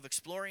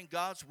exploring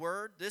God's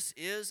Word. This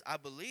is, I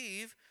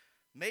believe,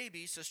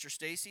 maybe, Sister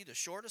Stacy, the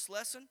shortest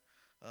lesson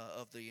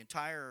of the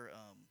entire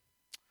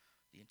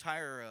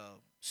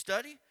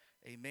study.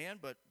 Amen.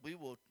 But we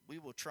will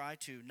try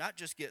to not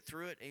just get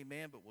through it.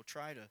 Amen. But we'll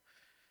try to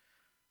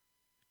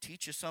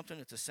teach you something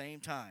at the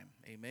same time.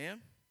 Amen.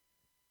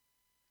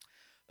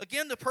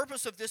 Again, the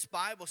purpose of this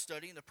Bible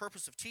study and the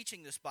purpose of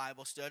teaching this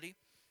Bible study,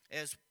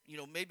 as you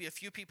know, maybe a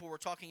few people were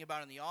talking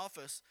about in the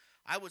office,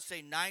 I would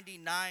say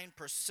 99%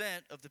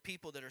 of the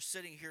people that are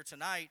sitting here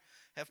tonight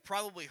have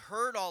probably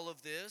heard all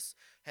of this,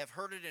 have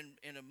heard it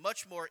in a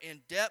much more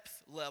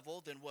in-depth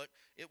level than what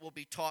it will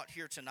be taught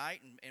here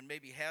tonight and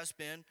maybe has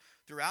been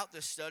throughout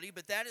this study.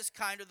 But that is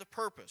kind of the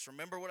purpose.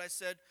 Remember what I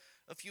said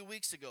a few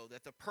weeks ago,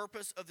 that the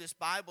purpose of this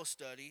Bible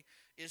study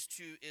is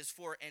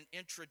for an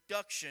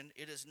introduction.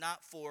 It is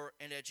not for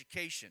an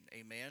education.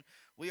 Amen.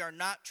 We are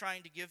not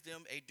trying to give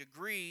them a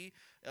degree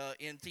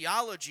in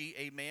theology,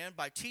 amen,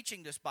 by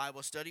teaching this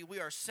Bible study. We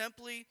are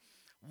simply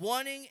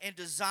wanting and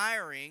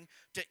desiring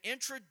to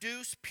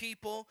introduce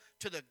people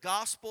to the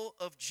gospel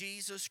of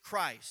Jesus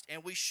Christ.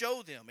 And we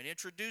show them and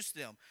introduce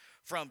them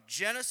from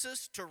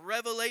Genesis to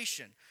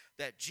Revelation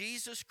that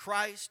Jesus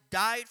Christ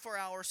died for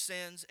our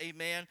sins,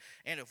 amen.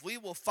 And if we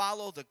will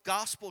follow the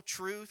gospel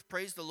truth,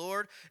 praise the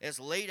Lord, as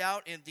laid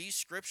out in these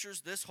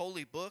scriptures, this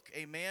holy book,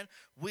 amen,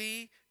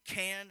 we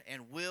can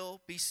and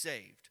will be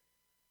saved.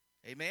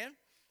 Amen?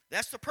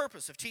 That's the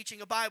purpose of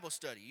teaching a Bible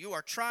study. You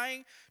are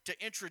trying to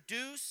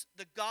introduce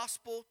the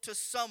gospel to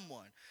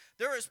someone.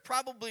 There is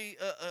probably,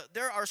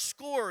 there are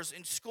scores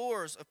and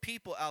scores of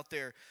people out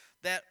there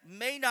that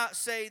may not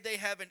say they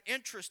have an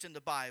interest in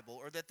the Bible,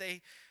 or that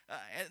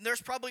and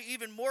there's probably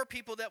even more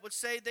people that would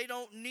say they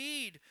don't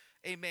need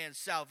a man's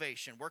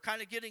salvation. We're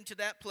kind of getting to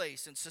that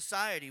place in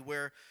society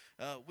where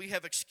we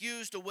have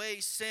excused away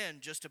sin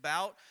just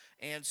about,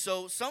 and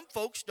so some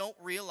folks don't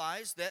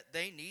realize that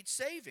they need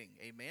saving,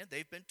 amen.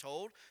 They've been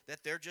told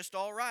that they're just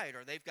all right,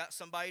 or they've got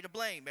somebody to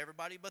blame,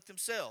 everybody but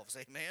themselves,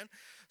 amen.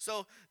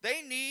 So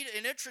they need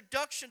an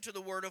introduction to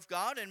the Word of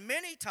God, and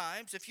many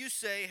times if you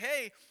say,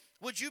 hey,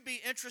 would you be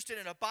interested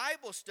in a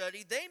Bible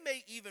study, they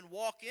may even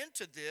walk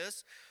into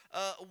this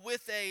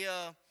with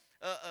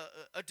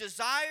a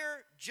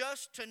desire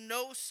just to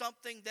know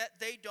something that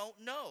they don't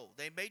know.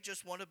 They may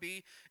just want to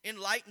be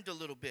enlightened a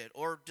little bit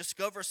or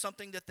discover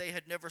something that they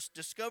had never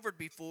discovered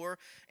before.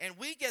 And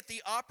we get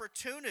the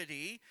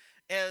opportunity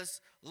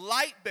as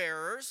light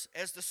bearers,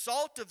 as the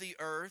salt of the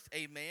earth,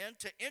 amen,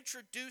 to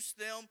introduce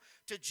them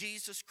to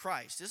Jesus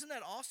Christ. Isn't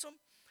that awesome?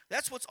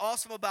 That's what's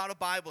awesome about a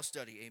Bible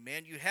study,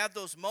 amen. You have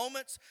those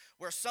moments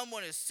where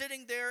someone is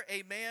sitting there,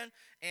 amen,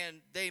 and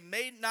they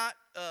may not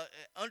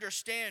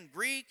understand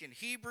Greek and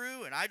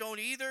Hebrew, and I don't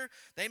either.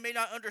 They may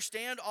not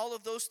understand all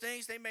of those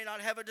things. They may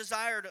not have a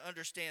desire to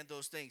understand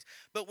those things.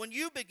 But when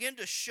you begin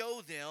to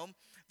show them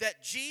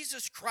that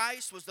Jesus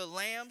Christ was the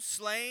Lamb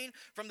slain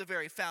from the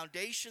very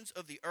foundations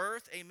of the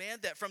earth, amen,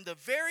 that from the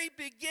very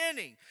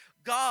beginning,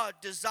 God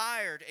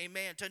desired,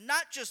 amen, to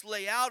not just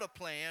lay out a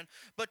plan,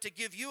 but to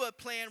give you a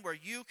plan where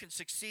you can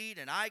succeed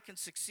and I can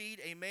succeed,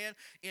 amen,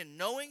 in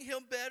knowing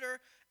Him better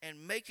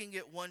and making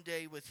it one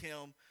day with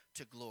Him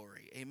to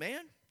glory,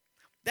 amen.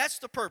 That's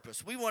the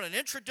purpose. We want an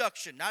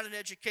introduction, not an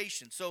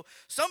education. So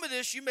some of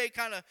this you may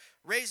kind of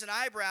raise an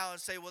eyebrow and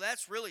say, well,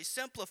 that's really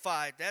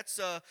simplified. That's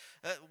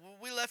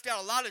we left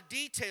out a lot of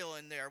detail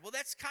in there. Well,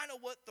 that's kind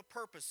of what the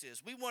purpose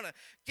is. We want to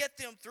get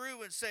them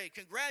through and say,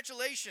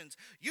 congratulations,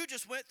 you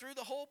just went through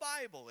the whole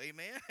Bible,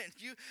 amen. And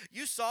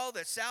you saw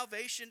that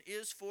salvation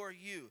is for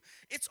you.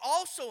 It's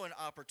also an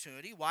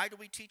opportunity. Why do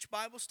we teach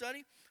Bible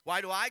study?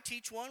 Why do I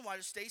teach one? Why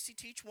does Stacy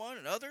teach one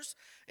and others?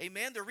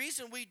 Amen. The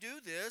reason we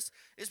do this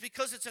is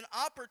because it's an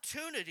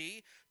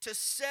opportunity to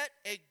set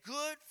a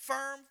good,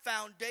 firm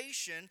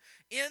foundation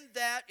in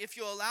that, if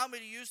you allow me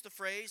to use the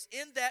phrase,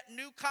 in that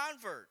new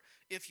convert,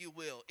 if you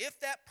will. If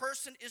that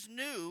person is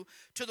new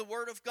to the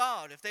Word of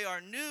God, if they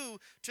are new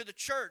to the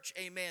church,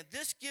 amen,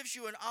 this gives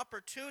you an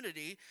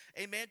opportunity,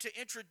 amen, to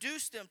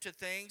introduce them to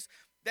things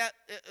that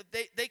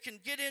they can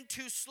get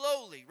into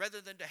slowly,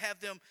 rather than to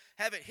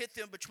have it hit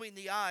them between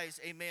the eyes,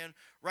 amen,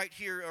 right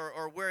here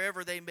or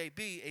wherever they may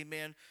be,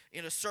 amen,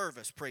 in a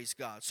service, praise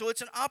God. So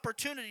it's an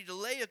opportunity to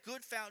lay a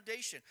good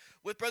foundation.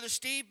 With Brother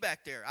Steve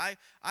back there,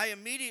 I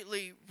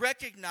immediately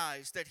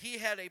recognized that he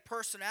had a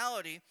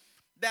personality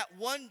that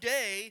one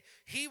day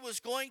he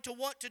was going to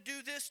want to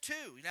do this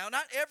too. Now,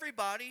 not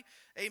everybody,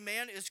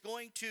 amen, is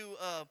going to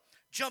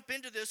jump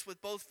into this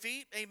with both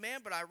feet,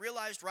 amen, but I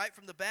realized right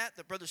from the bat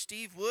that Brother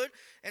Steve would.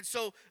 And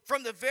so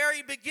from the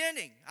very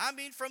beginning, I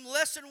mean from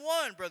lesson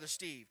 1, Brother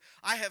Steve,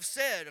 I have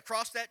said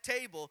across that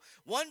table,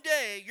 one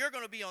day you're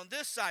going to be on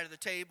this side of the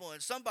table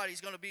and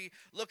somebody's going to be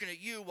looking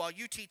at you while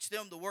you teach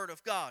them the Word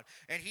of God.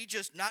 And he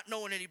just, not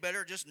knowing any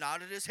better, just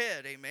nodded his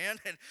head, amen.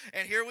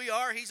 And here we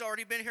are. He's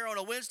already been here on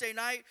a Wednesday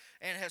night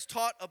and has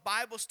taught a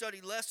Bible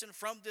study lesson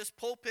from this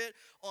pulpit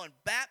on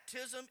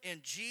baptism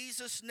in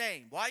Jesus'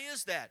 name. Why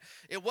is that?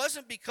 It wasn't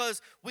wasn't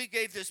because we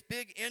gave this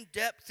big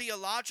in-depth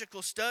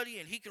theological study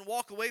and he can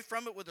walk away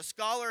from it with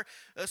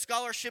a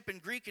scholarship in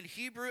Greek and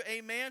Hebrew,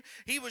 amen.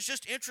 He was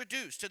just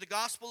introduced to the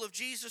gospel of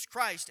Jesus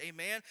Christ,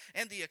 amen,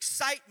 and the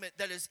excitement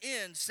that is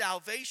in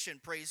salvation,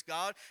 praise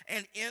God,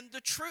 and in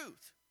the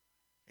truth,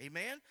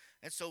 amen.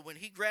 And so when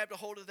he grabbed a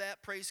hold of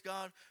that, praise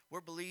God, we're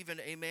believing,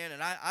 amen.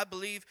 And I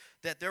believe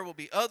that there will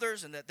be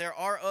others and that there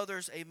are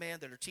others, amen,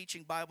 that are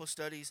teaching Bible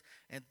studies.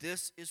 And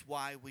this is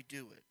why we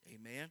do it,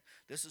 amen.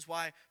 This is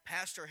why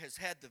Pastor has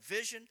had the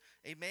vision,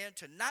 amen,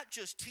 to not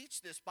just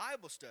teach this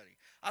Bible study.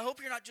 I hope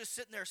you're not just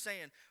sitting there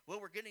saying,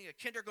 well, we're getting a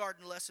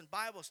kindergarten lesson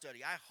Bible study.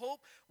 I hope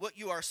what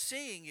you are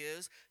seeing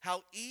is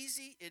how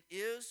easy it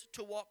is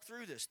to walk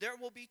through this. There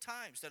will be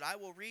times that I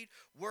will read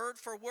word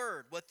for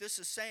word what this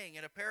is saying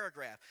in a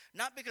paragraph.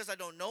 Not because I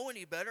don't know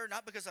any better,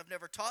 not because I've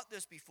never taught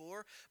this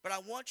before, but I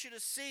want you to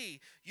see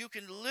you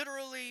can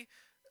literally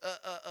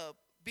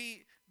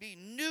be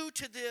new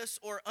to this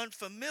or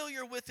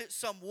unfamiliar with it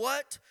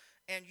somewhat,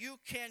 and you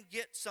can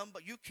get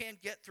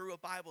through a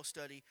Bible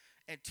study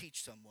and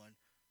teach someone,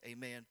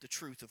 amen, the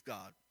truth of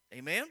God,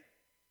 amen.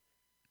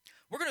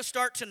 We're going to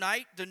start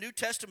tonight the New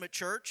Testament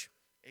church,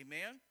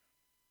 amen.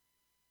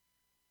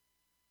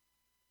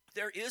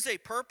 There is a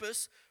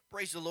purpose,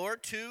 praise the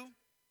Lord, to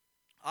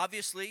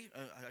obviously,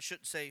 I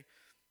shouldn't say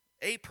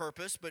a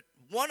purpose, but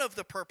one of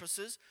the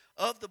purposes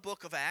of the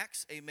book of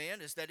Acts,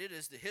 amen, is that it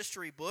is the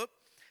history book.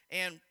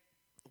 And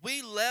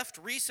we left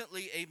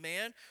recently,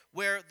 amen,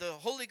 where the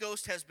Holy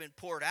Ghost has been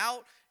poured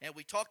out, and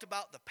we talked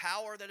about the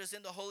power that is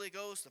in the Holy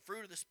Ghost, the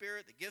fruit of the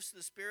Spirit, the gifts of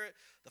the Spirit,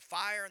 the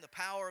fire and the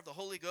power of the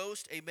Holy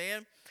Ghost,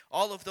 amen,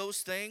 all of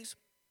those things.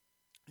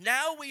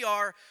 Now we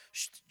are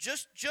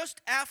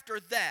just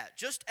after that,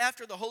 just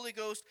after the Holy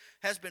Ghost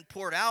has been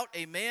poured out,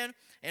 amen,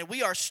 and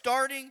we are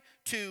starting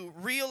to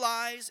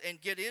realize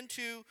and get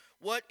into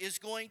what is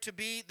going to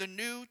be the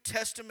New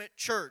Testament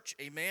church,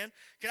 amen.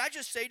 Can I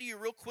just say to you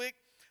real quick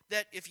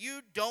that if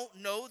you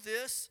don't know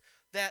this,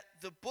 that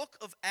the book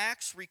of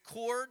Acts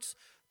records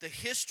the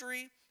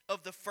history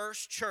of the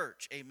first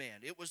church, amen.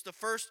 It was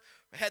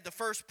had the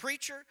first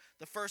preacher,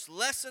 the first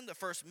lesson, the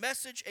first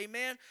message,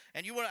 amen.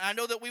 And I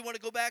know that we want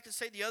to go back and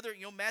say the other,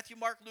 Matthew,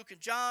 Mark, Luke, and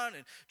John,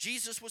 and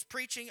Jesus was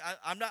preaching.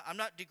 I'm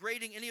not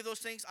degrading any of those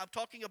things. I'm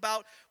talking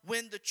about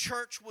when the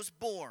church was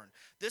born.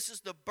 This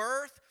is the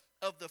birth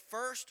of the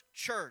first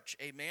church,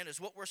 amen,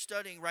 is what we're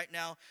studying right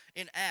now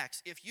in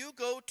Acts. If you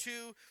go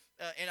to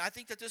and I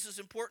think that this is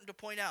important to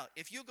point out.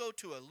 If you go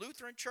to a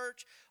Lutheran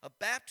church, a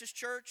Baptist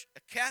church, a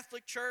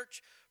Catholic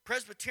church,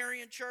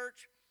 Presbyterian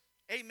church,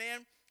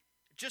 amen,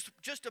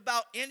 just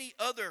about any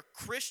other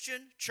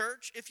Christian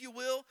church, if you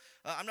will.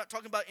 I'm not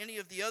talking about any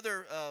of the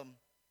other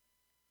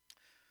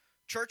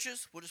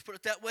churches, we'll just put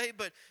it that way.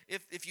 But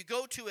if you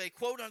go to a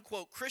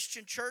quote-unquote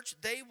Christian church,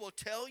 they will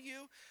tell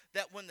you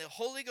that when the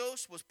Holy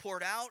Ghost was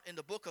poured out in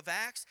the book of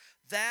Acts,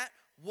 that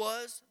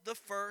was the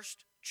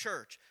first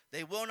church.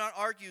 They will not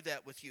argue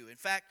that with you. In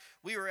fact,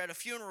 we were at a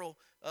funeral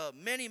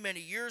many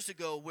years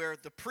ago where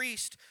the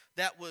priest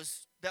that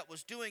was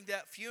doing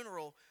that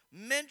funeral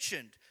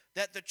mentioned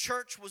that the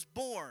church was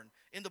born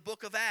in the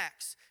book of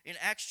Acts, in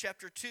Acts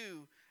chapter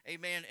 2,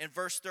 amen, and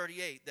verse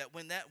 38, that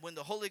when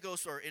the Holy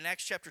Ghost, or in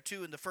Acts chapter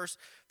 2, in the first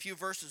few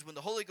verses, when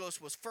the Holy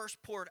Ghost was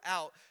first poured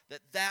out,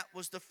 that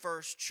was the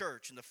first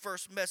church. And the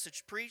first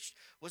message preached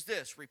was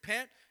this: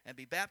 repent and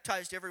be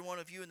baptized, every one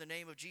of you, in the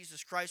name of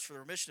Jesus Christ for the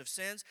remission of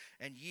sins,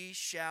 and ye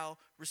shall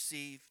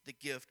receive the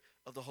gift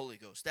of the Holy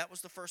Ghost. That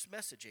was the first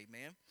message,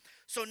 amen.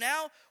 So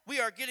now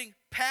we are getting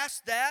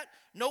past that.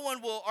 No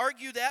one will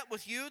argue that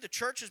with you. The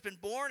church has been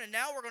born, and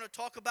now we're going to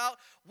talk about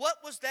what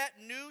was that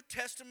New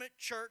Testament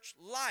church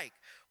like?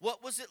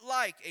 What was it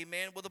like,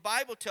 amen? Well, the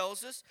Bible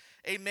tells us,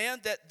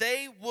 amen, that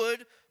they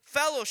would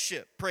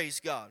fellowship, praise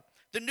God.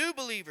 The new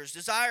believers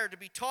desired to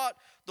be taught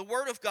the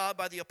word of God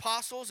by the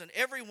apostles, and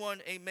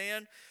everyone,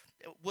 amen,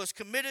 was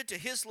committed to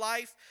his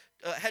life,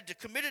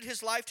 committed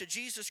his life to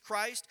Jesus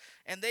Christ,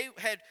 and they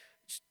had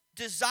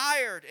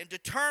desired and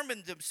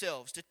determined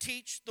themselves to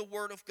teach the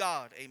word of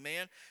God,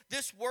 amen.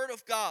 This word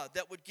of God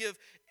that would give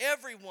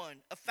everyone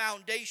a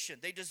foundation.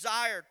 They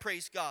desired,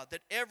 praise God,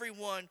 that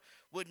everyone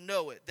would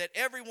know it, that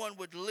everyone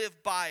would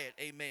live by it,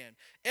 amen.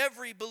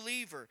 Every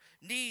believer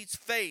needs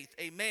faith,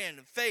 amen.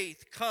 And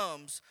faith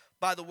comes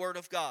by the word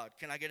of God.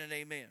 Can I get an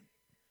amen?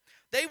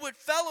 They would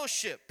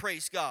fellowship,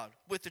 praise God,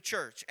 with the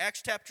church.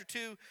 Acts chapter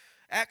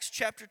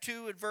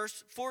 2 and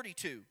verse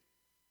 42.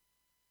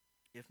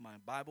 If my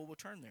Bible will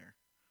turn there.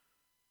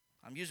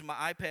 I'm using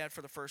my iPad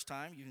for the first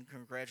time. You can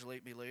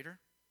congratulate me later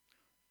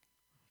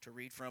to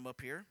read from up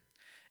here.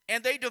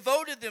 And they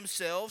devoted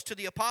themselves to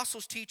the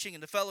apostles' teaching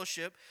and the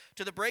fellowship,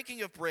 to the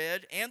breaking of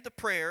bread and the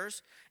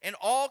prayers, and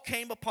all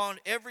came upon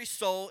every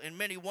soul, and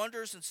many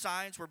wonders and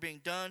signs were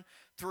being done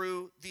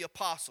through the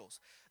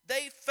apostles.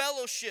 They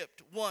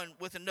fellowshiped one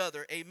with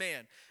another,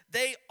 amen.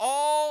 They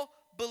all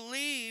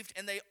believed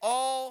and they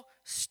all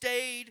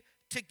stayed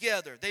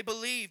together. They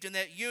believed in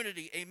that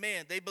unity,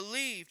 amen. They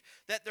believed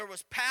that there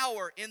was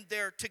power in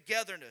their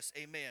togetherness,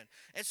 amen.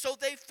 And so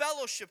they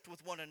fellowshiped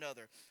with one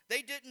another.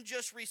 They didn't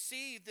just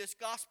receive this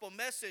gospel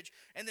message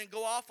and then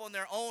go off on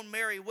their own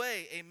merry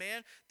way,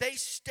 amen. They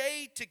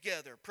stayed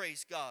together,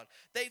 praise God.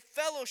 They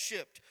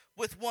fellowshiped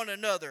with one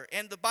another.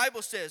 And the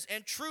Bible says,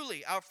 and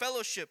truly our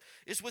fellowship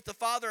is with the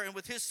Father and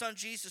with his Son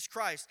Jesus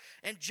Christ.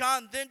 And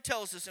John then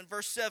tells us in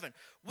verse 7,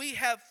 we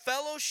have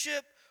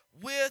fellowship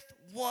with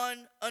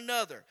one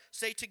another.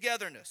 Say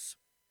togetherness.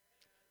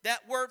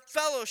 That word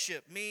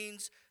fellowship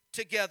means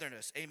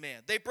togetherness,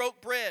 amen. They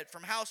broke bread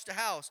from house to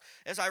house,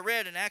 as I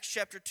read in Acts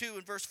chapter 2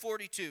 and verse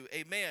 42,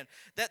 amen.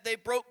 That they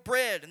broke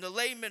bread, and the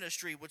lay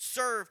ministry would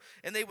serve,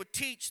 and they would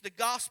teach the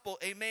gospel,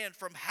 amen,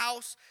 from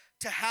house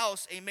to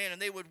house, amen, and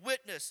they would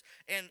witness,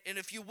 and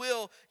if you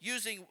will,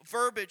 using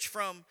verbiage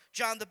from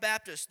John the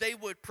Baptist, they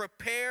would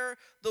prepare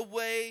the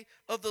way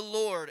of the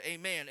Lord,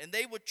 amen, and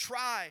they would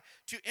try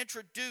to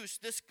introduce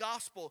this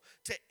gospel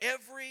to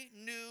every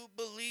new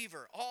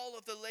believer, all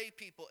of the lay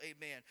people,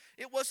 amen.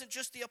 It wasn't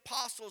just the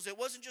apostles, it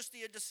wasn't just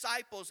the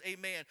disciples,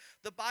 amen.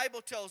 The Bible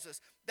tells us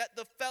that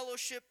the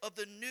fellowship of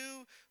the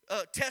New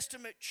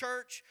Testament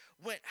church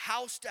went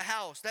house to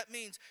house. That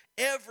means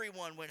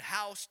everyone went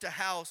house to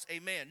house,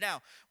 amen.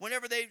 Now,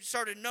 whenever they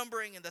started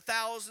numbering in the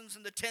thousands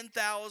and the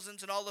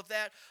 10,000s and all of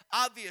that,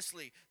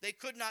 obviously they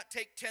could not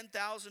take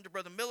 10,000 to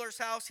Brother Miller's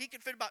house. He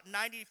could fit about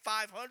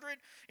 9,500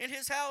 in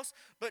his house,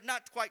 but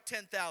not quite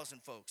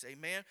 10,000 folks,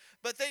 amen.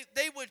 But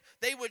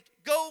they would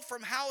go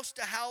from house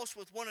to house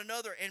with one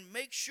another and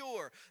make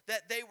sure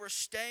that they were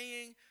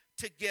staying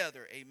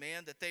together,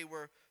 amen, that they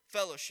were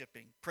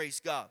fellowshipping, praise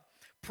God.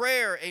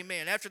 Prayer,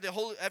 amen. After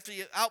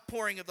the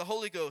outpouring of the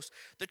Holy Ghost,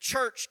 the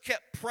church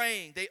kept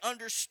praying. They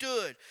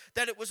understood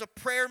that it was a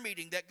prayer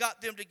meeting that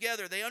got them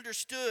together. They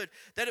understood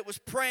that it was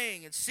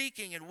praying and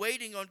seeking and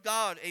waiting on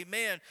God,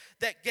 amen,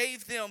 that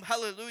gave them,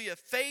 hallelujah,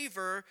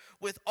 favor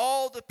with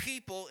all the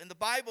people. And the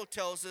Bible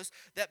tells us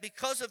that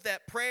because of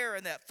that prayer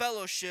and that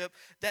fellowship,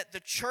 that the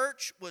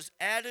church was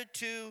added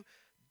to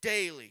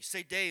daily.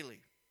 Say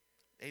daily.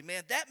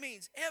 Amen. That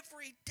means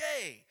every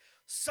day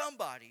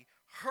somebody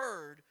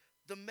heard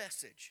the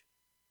message.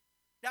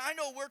 Now, I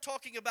know we're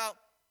talking about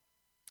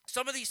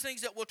some of these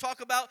things that we'll talk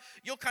about.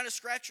 You'll kind of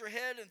scratch your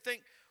head and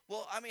think,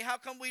 well, I mean, how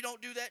come we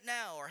don't do that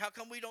now? Or how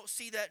come we don't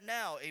see that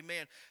now?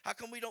 Amen. How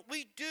come we don't?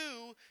 We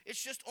do.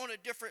 It's just on a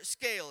different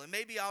scale. And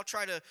maybe I'll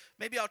try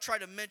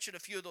to mention a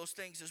few of those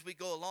things as we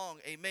go along.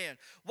 Amen.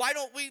 Why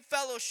don't we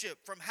fellowship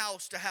from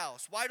house to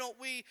house? Why don't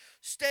we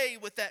stay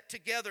with that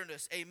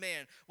togetherness?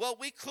 Amen. Well,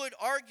 we could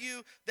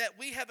argue that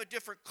we have a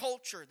different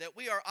culture, that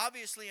we are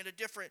obviously in a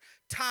different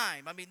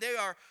time. I mean, there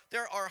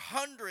are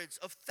hundreds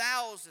of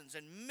thousands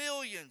and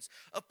millions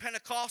of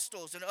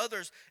Pentecostals and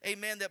others,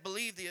 amen, that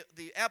believe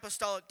the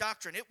apostolic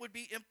doctrine. It would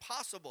be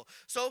impossible.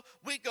 So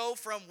we go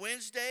from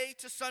Wednesday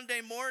to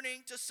Sunday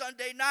morning to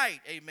Sunday night,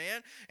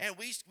 amen, and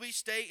we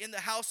stay in the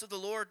house of the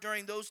Lord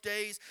during those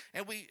days,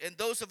 and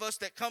those of us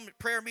that come at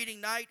prayer meeting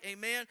night,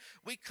 amen,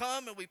 we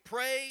come and we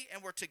pray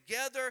and we're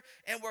together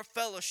and we're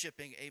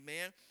fellowshipping,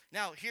 amen.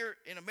 Now, here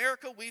in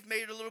America, we've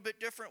made it a little bit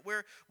different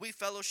where we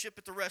fellowship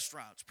at the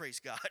restaurants, praise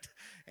God.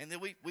 And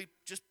then we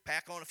just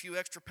pack on a few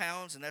extra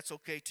pounds, and that's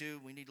okay too.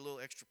 We need a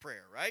little extra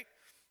prayer, right?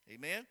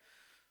 Amen.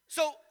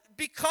 So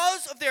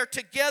because of their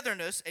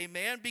togetherness,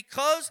 amen,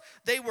 because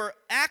they were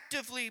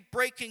actively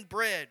breaking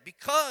bread,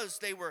 because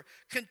they were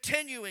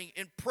continuing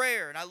in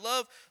prayer, and I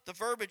love the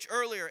verbiage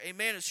earlier,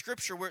 amen, in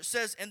Scripture where it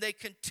says, and they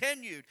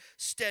continued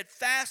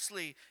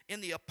steadfastly in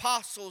the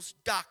apostles'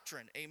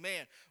 doctrine,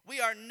 amen.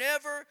 We are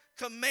never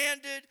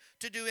commanded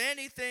to do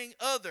anything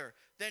other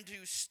than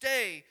to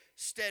stay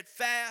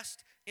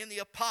steadfast in the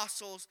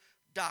apostles'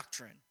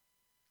 doctrine,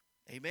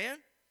 amen.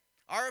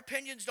 Our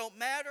opinions don't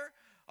matter.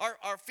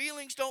 Our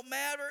feelings don't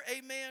matter,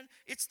 amen.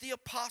 It's the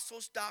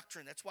apostles'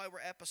 doctrine. That's why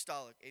we're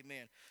apostolic,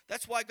 amen.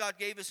 That's why God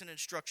gave us an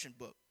instruction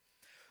book.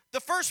 The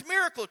first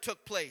miracle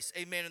took place,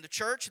 amen, in the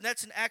church, and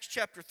that's in Acts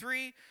chapter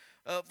 3,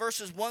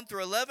 verses 1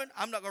 through 11.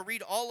 I'm not going to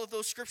read all of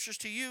those scriptures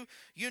to you.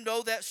 You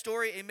know that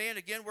story, amen.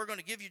 Again, we're going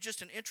to give you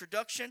just an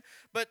introduction.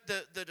 But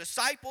the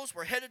disciples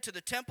were headed to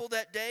the temple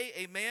that day,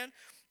 amen.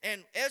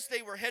 And as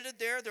they were headed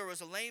there was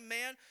a lame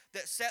man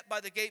that sat by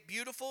the gate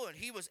beautiful, and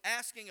he was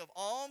asking of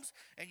alms.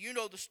 And you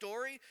know the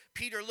story.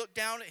 Peter looked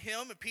down at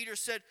him, and Peter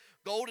said,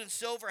 gold and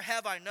silver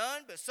have I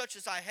none, but such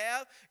as I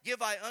have,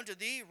 give I unto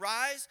thee.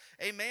 Rise,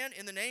 amen,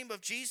 in the name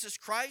of Jesus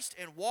Christ,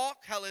 and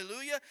walk,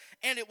 hallelujah.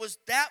 And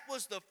that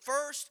was the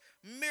first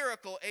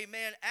miracle,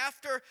 amen,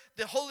 after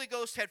the Holy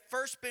Ghost had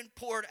first been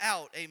poured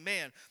out,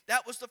 amen.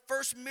 That was the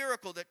first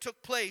miracle that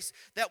took place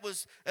that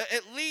was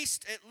at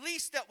least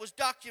that was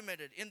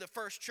documented in the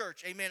first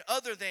church, amen,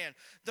 other than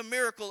the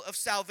miracle of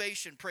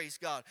salvation, praise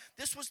God.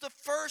 This was the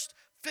first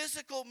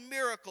physical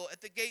miracle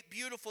at the Gate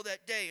Beautiful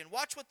that day. And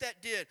watch what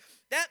that did.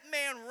 That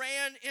man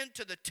ran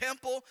into the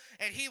temple,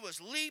 and he was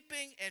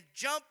leaping and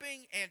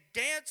jumping and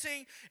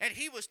dancing, and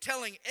he was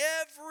telling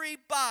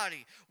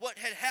everybody what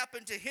had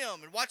happened to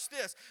him. And watch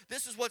this.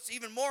 This is what's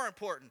even more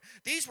important.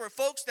 These were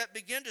folks that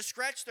begin to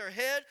scratch their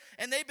head,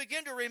 and they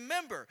begin to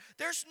remember,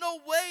 there's no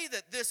way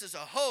that this is a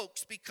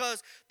hoax,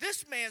 because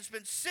this man's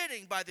been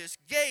sitting by this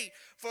gate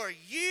for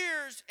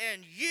years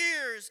and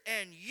years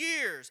and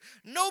years.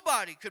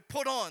 Nobody could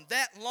put on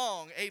that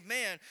long,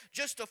 amen,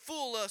 just to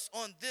fool us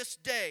on this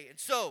day. And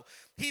so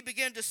he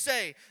began to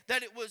say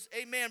that it was,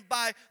 amen,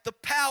 by the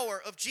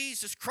power of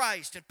Jesus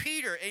Christ. And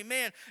Peter,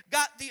 amen,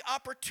 got the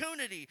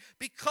opportunity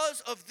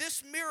because of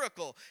this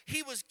miracle.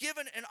 He was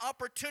given an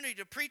opportunity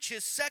to preach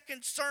his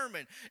second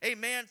sermon,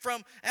 amen,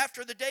 from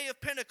after the day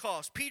of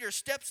Pentecost. Peter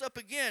steps up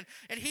again,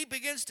 and he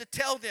begins to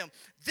tell them,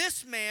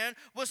 this man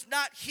was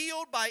not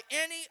healed by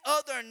any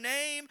other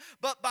name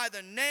but by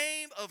the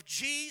name of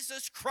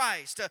Jesus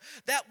Christ.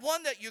 That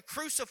one that you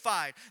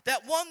crucified,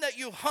 that one that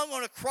you hung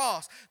on a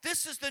cross.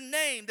 This is the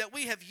name that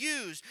we have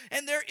used,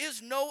 and there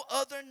is no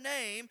other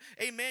name,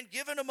 amen,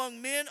 given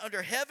among men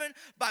under heaven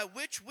by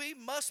which we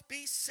must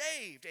be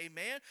saved,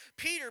 amen.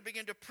 Peter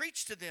began to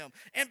preach to them,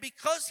 and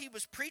because he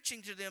was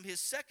preaching to them his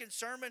second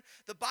sermon,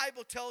 the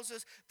Bible tells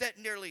us that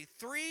nearly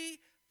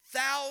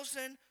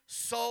 3,000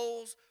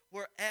 souls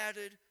were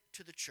added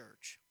to the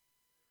church.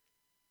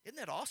 Isn't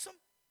that awesome?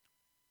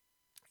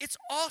 It's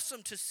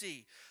awesome to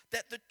see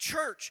that the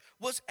church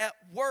was at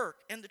work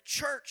and the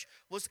church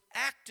was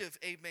active,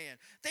 amen.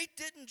 They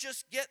didn't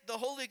just get the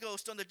Holy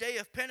Ghost on the day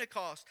of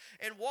Pentecost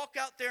and walk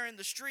out there in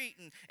the street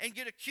and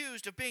get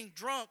accused of being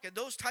drunk and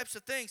those types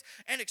of things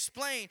and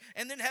explain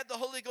and then have the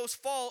Holy Ghost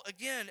fall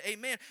again,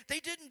 amen. They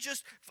didn't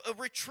just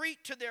retreat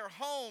to their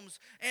homes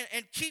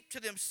and keep to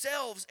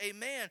themselves,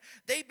 amen.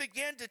 They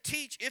began to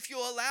teach, if you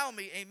allow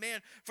me, amen,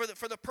 for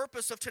the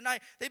purpose of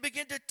tonight, they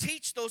began to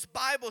teach those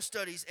Bible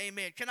studies,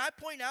 amen. Can I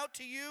point out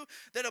to you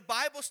that a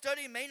Bible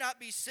study may not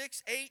be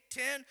 6, 8,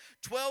 10,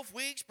 12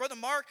 weeks. Brother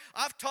Mark,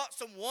 I've taught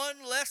some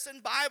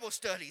one-lesson Bible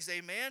studies,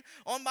 amen,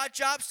 on my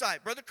job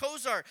site. Brother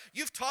Kozar,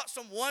 you've taught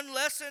some one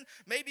lesson.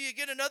 Maybe you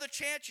get another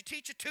chance, you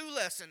teach a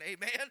 2-lesson,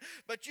 amen.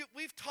 But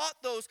we've taught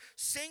those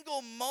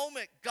single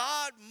moment,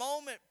 God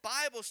moment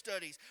Bible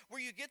studies where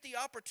you get the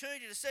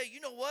opportunity to say, you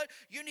know what,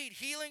 you need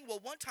healing. Well,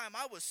 one time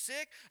I was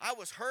sick, I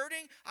was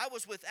hurting, I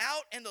was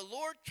without, and the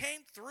Lord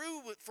came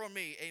through for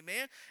me,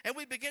 amen. And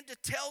we begin to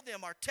tell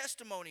them our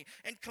testimony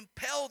and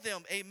compel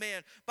them,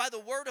 amen, by the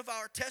word of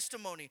our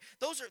testimony.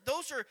 Those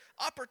are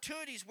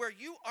opportunities where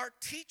you are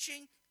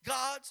teaching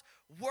God's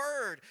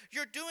word.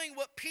 You're doing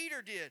what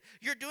Peter did.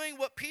 You're doing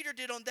what Peter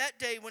did on that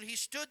day when he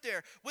stood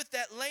there with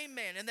that lame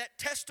man and that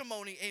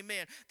testimony,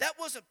 amen. That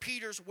wasn't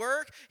Peter's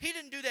work. He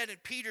didn't do that in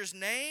Peter's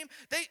name.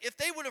 If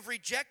they would have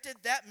rejected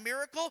that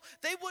miracle,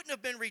 they wouldn't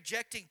have been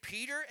rejecting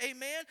Peter,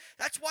 amen.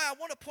 That's why I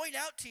want to point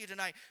out to you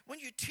tonight, when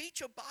you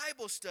teach a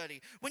Bible study,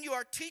 when you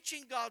are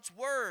teaching God's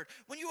word,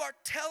 when you are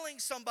telling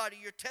somebody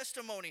your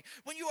testimony,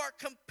 when you are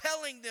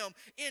compelling them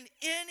in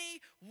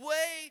any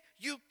way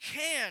you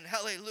can,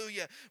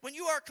 hallelujah, when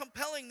you are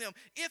compelling them,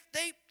 if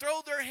they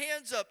throw their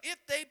hands up, if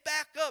they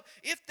back up,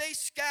 if they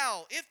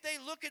scowl, if they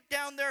look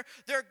down their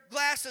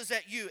glasses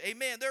at you,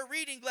 amen, their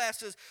reading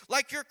glasses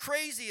like you're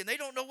crazy and they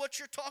don't know what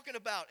you're talking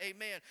about,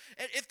 amen.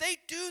 And if they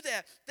do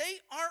that, they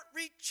aren't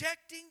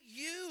rejecting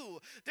you.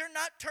 They're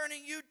not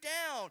turning you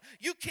down.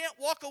 You can't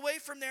walk away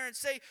from there and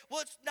say,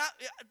 well,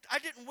 I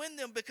didn't win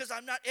them because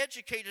I'm not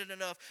educated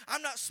enough.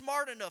 I'm not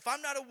smart enough.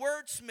 I'm not a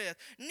wordsmith.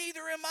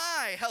 Neither am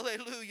I,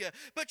 hallelujah.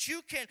 But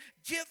you can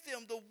give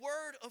them the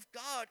word of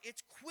God.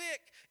 It's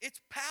quick,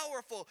 it's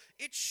powerful,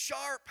 it's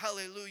sharp,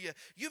 hallelujah.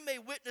 You may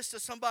witness to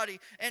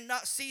somebody and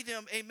not see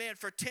them, amen,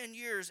 for 10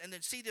 years and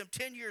then see them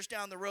 10 years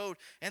down the road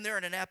and they're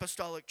in an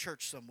apostolic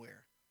church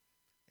somewhere,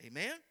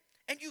 amen.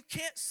 And you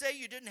can't say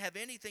you didn't have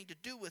anything to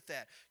do with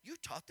that. You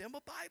taught them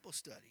a Bible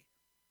study,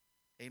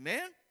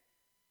 amen.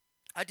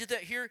 I did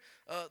that here.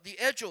 The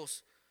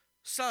Edgels'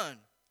 son,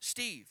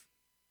 Steve.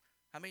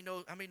 How many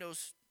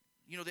knows,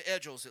 you know the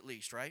Edgels at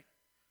least, right?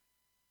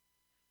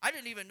 I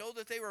didn't even know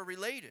that they were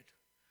related.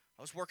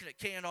 I was working at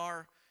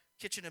K&R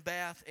Kitchen and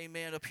Bath,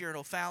 amen, up here in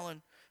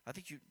O'Fallon. I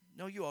think you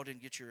all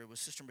didn't get it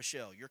was Sister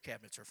Michelle. Your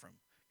cabinets are from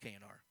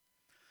K&R.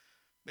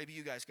 Maybe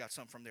you guys got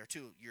some from there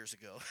 2 years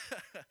ago.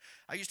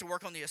 I used to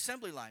work on the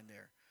assembly line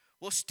there.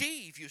 Well,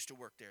 Steve used to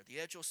work there, the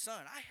Edgels'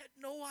 son. I had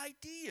no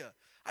idea.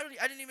 I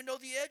didn't even know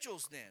the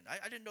Edgels then.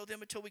 I didn't know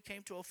them until we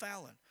came to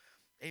O'Fallon.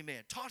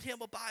 Amen. Taught him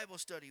a Bible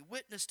study,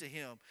 witnessed to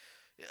him.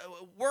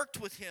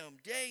 Worked with him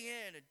day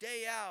in and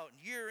day out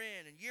and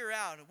year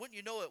out. And wouldn't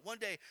you know it, one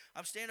day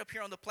I'm standing up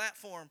here on the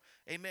platform,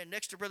 amen,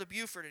 next to Brother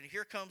Buford, and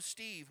here comes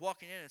Steve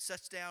walking in and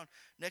sits down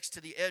next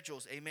to the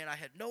Edgels, amen. I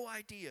had no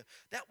idea.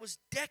 That was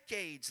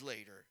decades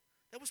later.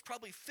 That was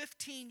probably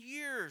 15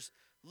 years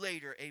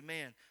later,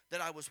 amen,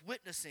 that I was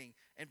witnessing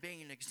and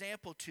being an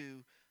example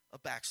to a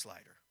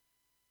backslider.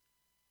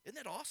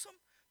 Isn't that awesome?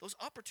 those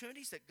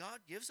opportunities that God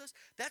gives us,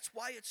 that's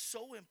why it's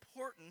so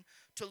important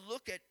to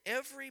look at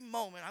every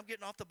moment. I'm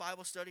getting off the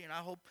Bible study, and I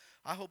hope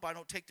I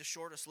don't take the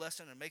shortest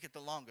lesson and make it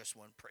the longest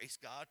one. Praise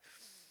God.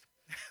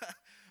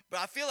 But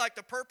I feel like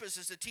the purpose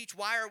is to teach.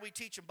 Why are we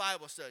teaching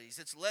Bible studies?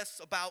 It's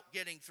less about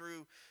getting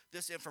through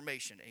this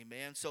information.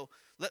 Amen. So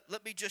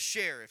let me just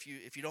share, if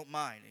you don't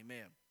mind.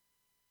 Amen.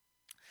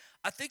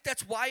 I think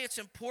that's why it's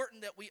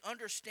important that we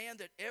understand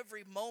that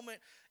every moment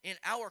in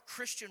our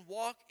Christian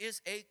walk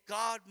is a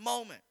God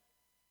moment.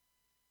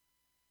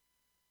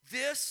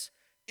 This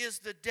is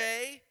the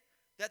day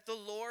that the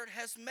Lord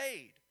has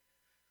made.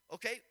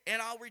 Okay?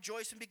 And I'll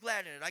rejoice and be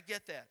glad in it. I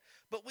get that.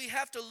 But we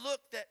have to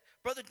look that,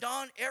 Brother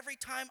Don, every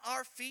time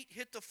our feet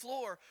hit the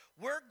floor,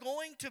 we're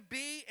going to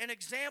be an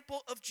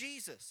example of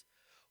Jesus.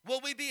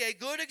 Will we be a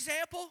good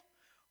example,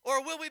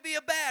 or will we be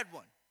a bad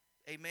one?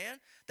 Amen.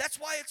 That's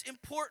why it's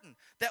important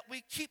that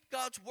we keep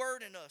God's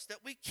word in us,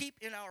 that we keep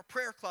in our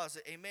prayer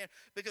closet. Amen.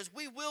 Because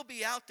we will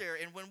be out there,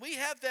 and when we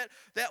have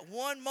that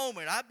one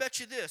moment, I bet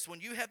you this, when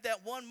you have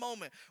that one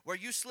moment where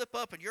you slip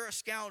up and you're a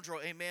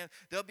scoundrel, amen,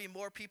 there'll be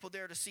more people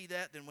there to see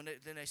that than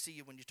they see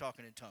you when you're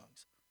talking in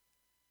tongues.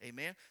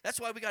 Amen. That's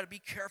why we got to be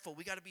careful.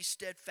 We got to be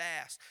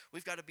steadfast.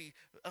 We've got to be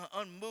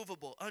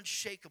unmovable,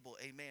 unshakable,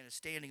 amen, and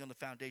standing on the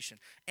foundation.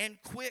 And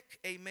quick,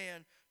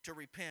 amen, to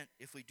repent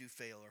if we do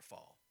fail or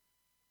fall.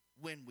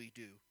 When we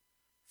do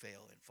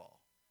fail and fall.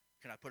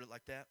 Can I put it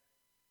like that?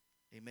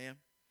 Amen.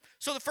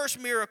 So the first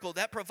miracle,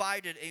 that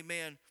provided,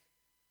 amen,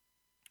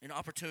 an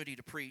opportunity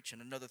to preach,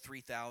 and another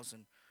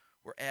 3,000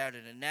 were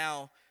added. And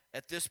now,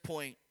 at this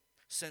point,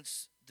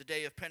 since the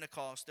day of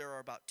Pentecost, there are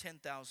about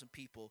 10,000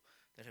 people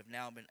that have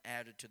now been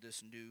added to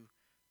this New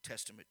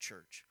Testament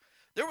church.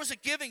 There was a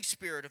giving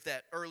spirit of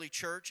that early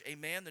church,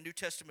 amen, the New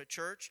Testament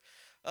church.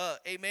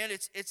 Amen.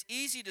 It's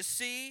easy to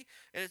see.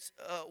 It's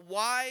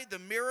why the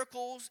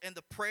miracles and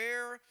the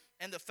prayer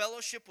and the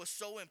fellowship was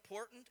so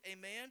important.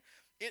 Amen.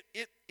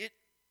 It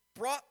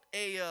brought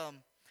a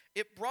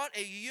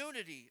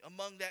unity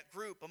among that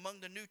group,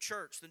 among the new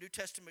church, the New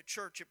Testament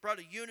church. It brought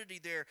a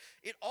unity there.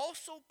 It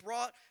also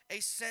brought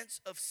a sense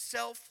of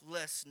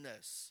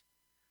selflessness.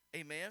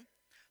 Amen.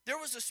 There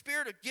was a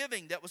spirit of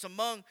giving that was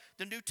among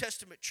the New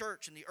Testament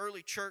church and the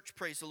early church,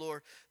 praise the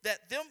Lord, that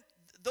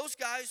those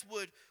guys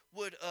would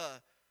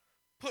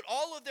put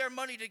all of their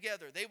money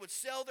together. They would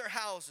sell their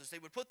houses. They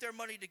would put their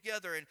money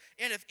together. And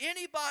if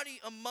anybody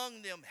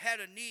among them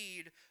had a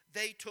need,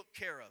 they took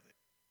care of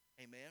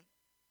it. Amen.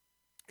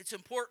 It's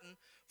important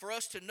for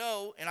us to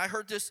know, and I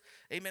heard this,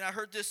 amen, I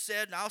heard this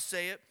said, and I'll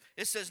say it.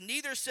 It says,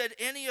 neither said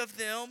any of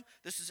them,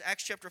 this is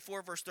Acts chapter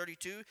 4, verse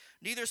 32,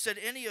 neither said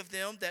any of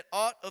them that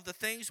aught of the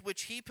things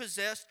which he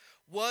possessed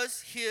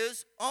was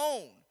his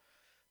own.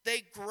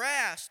 They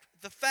grasped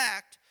the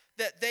fact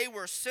that they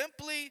were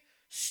simply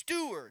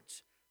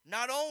stewards,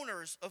 not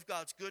owners of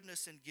God's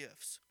goodness and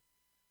gifts.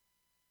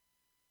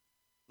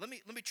 Let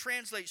me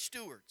translate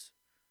stewards.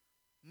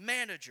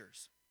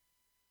 Managers.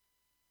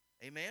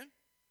 Amen?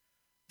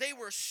 They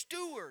were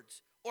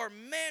stewards or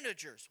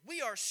managers.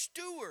 We are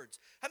stewards.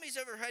 How many's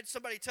ever had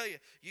somebody tell you,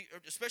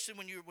 especially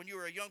when you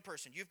were a young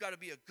person, you've got to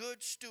be a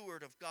good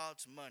steward of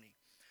God's money?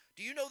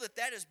 Do you know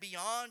that is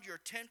beyond your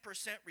 10%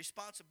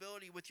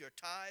 responsibility with your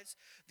tithes?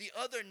 The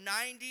other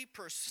 90%,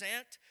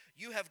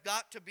 you have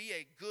got to be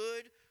a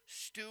good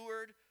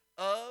steward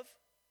of.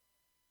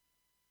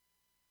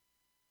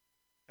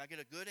 Can I get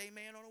a good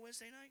amen on a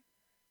Wednesday night?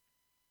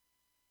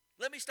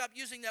 Let me stop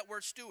using that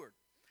word steward.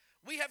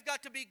 We have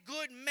got to be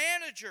good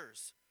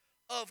managers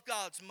of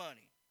God's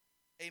money.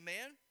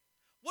 Amen?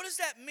 What does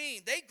that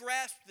mean? They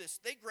grasped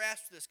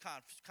this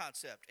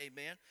concept.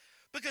 Amen?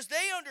 Because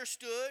they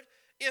understood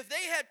if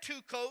they had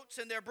two coats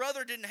and their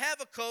brother didn't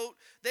have a coat,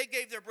 they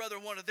gave their brother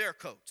one of their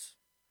coats.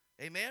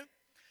 Amen?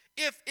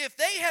 If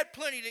they had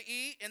plenty to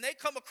eat and they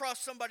come across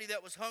somebody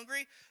that was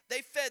hungry,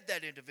 they fed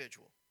that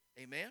individual.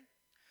 Amen?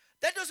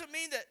 That doesn't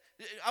mean that,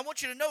 I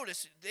want you to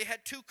notice, they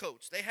had two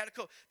coats. They had a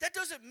coat. That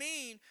doesn't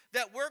mean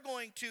that we're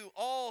going to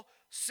all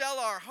sell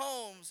our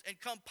homes and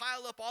come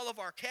pile up all of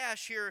our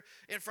cash here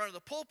in front of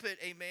the pulpit,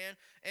 amen,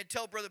 and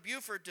tell Brother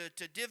Buford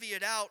to divvy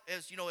it out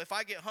as, if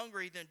I get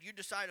hungry, then you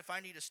decide if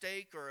I need a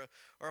steak or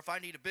if I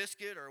need a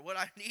biscuit or what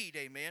I need,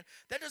 amen.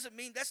 That doesn't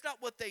mean, that's not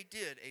what they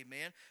did,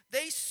 amen.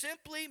 They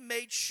simply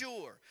made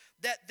sure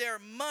that their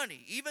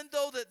money, even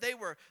though that they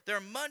were,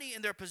 their money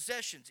and their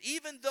possessions,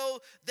 even though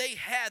they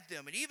had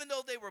them, and even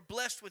though they were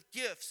blessed with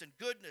gifts and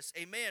goodness,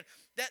 amen,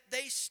 that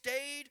they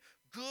stayed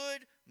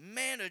good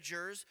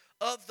managers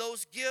of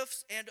those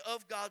gifts and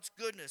of God's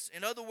goodness.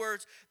 In other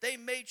words, they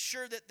made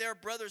sure that their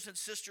brothers and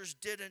sisters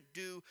didn't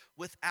do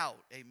without.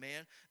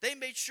 Amen. They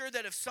made sure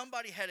that if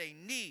somebody had a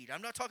need,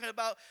 I'm not talking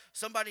about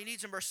somebody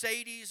needs a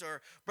Mercedes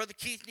or Brother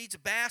Keith needs a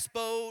bass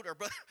boat or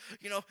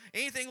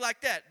anything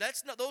like that.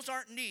 Those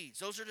aren't needs.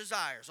 Those are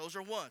desires. Those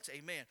are wants.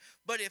 Amen.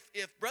 But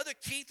if Brother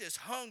Keith is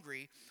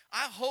hungry,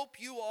 I hope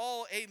you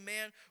all,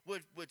 amen,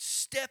 would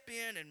step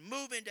in and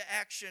move into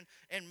action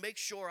and make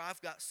sure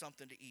I've got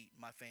something to eat.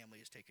 My family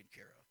is taken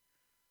care of.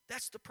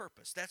 That's the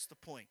purpose. That's the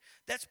point.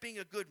 That's being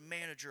a good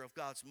manager of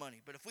God's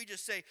money. But if we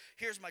just say,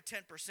 here's my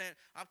 10%,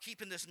 I'm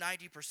keeping this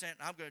 90%, and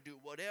I'm going to do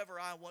whatever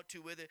I want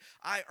to with it.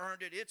 I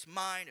earned it. It's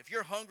mine. If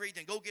you're hungry,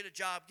 then go get a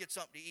job, get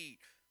something to eat.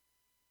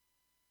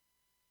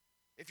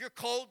 If you're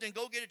cold, then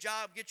go get a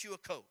job, get you a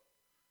coat.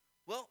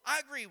 Well, I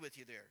agree with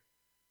you there.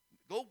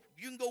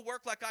 You can go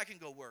work like I can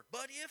go work.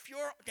 But if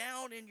you're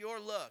down in your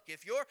luck,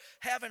 if you're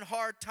having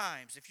hard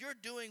times, if you're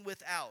doing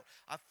without,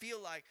 I feel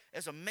like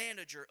as a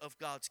manager of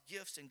God's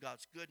gifts and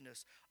God's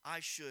goodness, I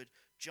should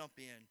jump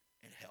in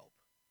and help.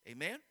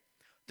 Amen?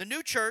 The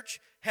new church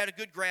had a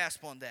good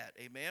grasp on that.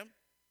 Amen?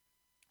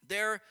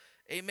 Their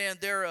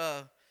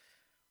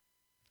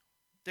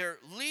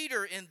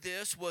leader in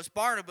this was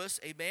Barnabas.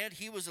 Amen?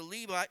 He was a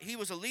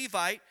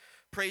Levite.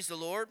 Praise the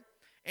Lord.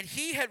 And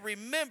he had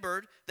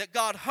remembered that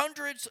God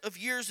hundreds of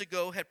years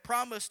ago had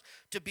promised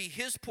to be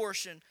his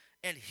portion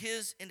and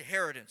his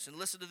inheritance. And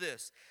listen to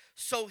this.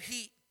 So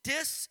he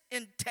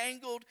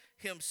disentangled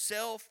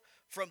himself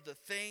from the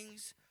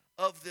things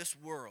of this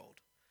world.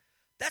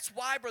 That's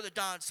why, Brother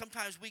Don,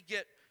 sometimes we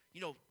get,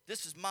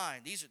 this is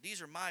mine.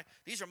 These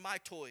are my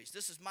toys.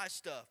 This is my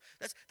stuff.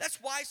 That's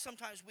why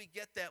sometimes we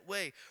get that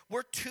way.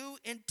 We're too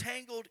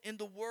entangled in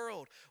the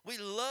world. We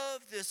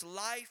love this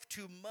life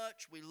too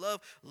much. We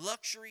love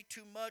luxury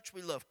too much.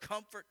 We love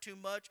comfort too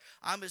much.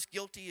 I'm as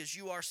guilty as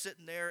you are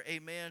sitting there,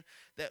 amen,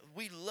 that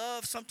we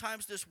love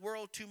sometimes this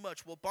world too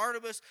much. Well,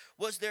 Barnabas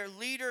was their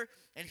leader,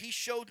 and he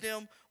showed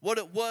them what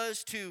it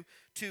was to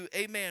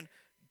amen,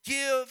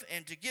 give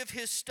and to give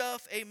his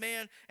stuff,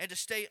 amen, and to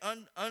stay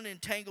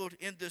unentangled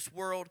in this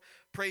world,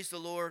 praise the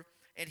Lord.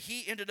 And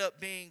he ended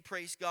up being,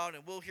 praise God,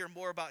 and we'll hear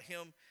more about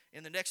him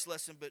in the next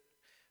lesson, but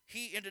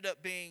he ended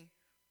up being,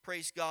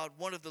 praise God,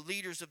 one of the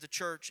leaders of the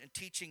church and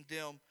teaching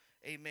them,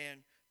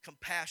 amen,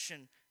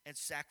 compassion and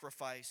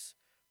sacrifice,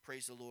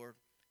 praise the Lord,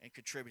 and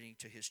contributing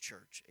to his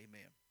church,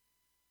 amen.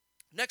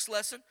 Next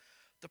lesson,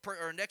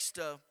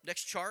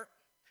 next chart,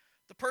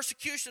 the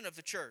persecution of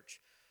the church.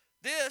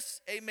 This,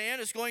 amen,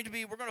 is going to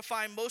be, we're going to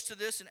find most of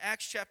this in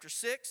Acts chapter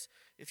 6,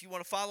 if you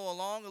want to follow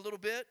along a little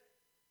bit.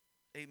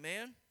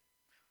 Amen.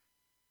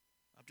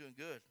 I'm doing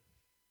good.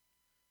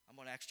 I'm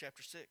on Acts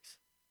chapter 6.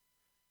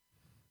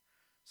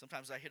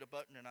 Sometimes I hit a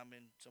button and I'm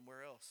in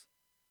somewhere else.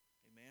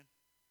 Amen.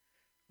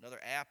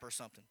 Another app or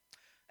something.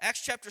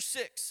 Acts chapter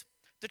 6.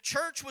 The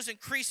church was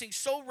increasing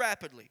so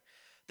rapidly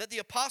that the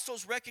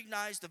apostles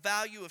recognized the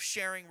value of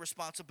sharing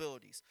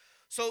responsibilities.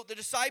 So the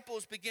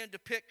disciples began to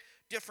pick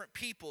different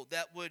people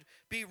that would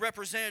be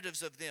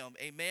representatives of them,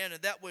 amen.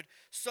 And that would,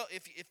 so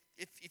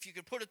if you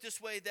could put it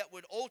this way, that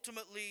would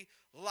ultimately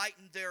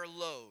lighten their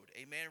load,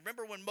 amen.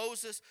 Remember when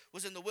Moses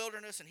was in the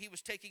wilderness and he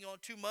was taking on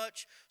too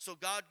much, so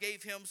God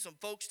gave him some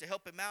folks to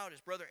help him out, his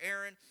brother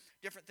Aaron,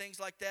 different things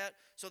like that,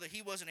 so that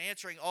he wasn't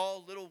answering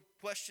all little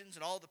questions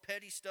and all the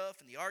petty stuff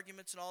and the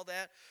arguments and all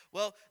that.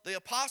 Well, the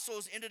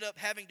apostles ended up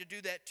having to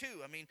do that too.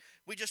 I mean,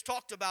 we just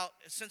talked about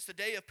since the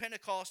day of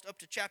Pentecost up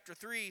to chapter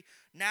 3,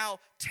 now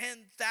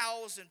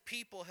 10,000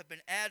 people have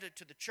been added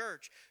to the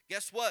church.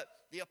 Guess what?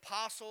 The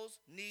apostles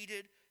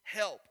needed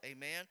help,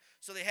 amen.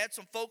 So they had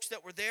some folks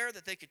that were there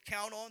that they could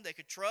count on, they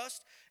could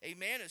trust,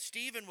 amen. And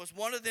Stephen was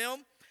one of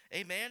them,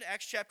 amen.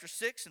 Acts chapter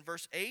 6 and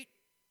verse 8.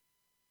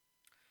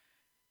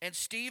 And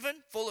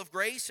Stephen, full of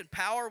grace and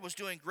power, was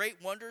doing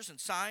great wonders and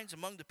signs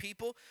among the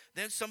people.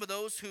 Then some of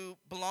those who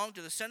belonged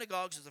to the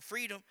synagogues of the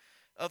freedom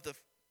of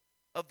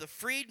the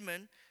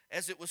freedmen,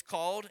 as it was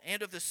called,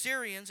 and of the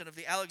Syrians and of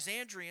the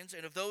Alexandrians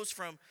and of those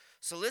from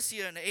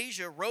Cilicia and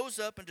Asia, rose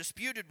up and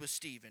disputed with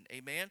Stephen.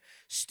 Amen.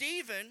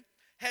 Stephen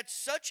had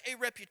such a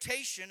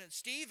reputation, and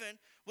Stephen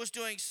was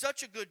doing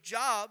such a good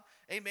job,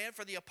 amen,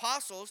 for the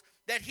apostles,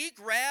 that he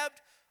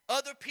grabbed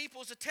other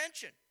people's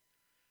attention.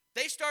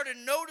 They started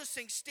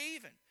noticing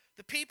Stephen.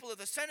 The people of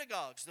the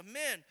synagogues, the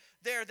men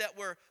there that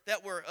were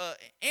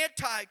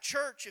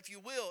anti-church, if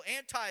you will,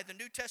 anti the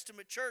New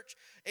Testament church,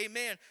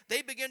 amen.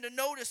 They began to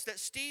notice that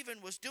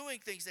Stephen was doing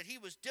things, that he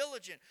was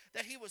diligent,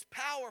 that he was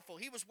powerful,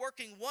 he was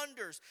working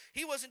wonders.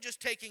 He wasn't just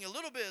taking a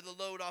little bit of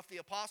the load off the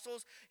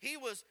apostles, he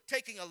was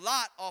taking a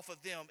lot off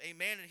of them,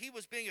 amen. And he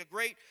was being a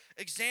great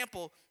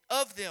example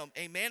of them,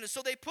 amen. And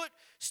so they put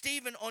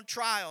Stephen on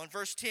trial in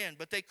verse 10,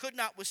 but they could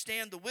not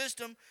withstand the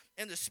wisdom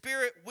and the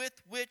spirit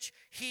with which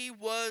he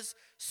was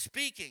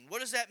speaking.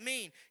 What does that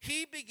mean?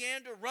 He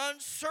began to run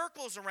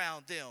circles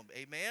around them,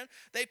 amen.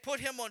 They put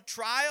him on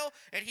trial,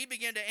 and he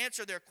began to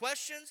answer their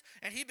questions,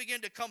 and he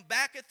began to come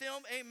back at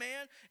them,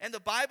 amen. And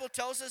the Bible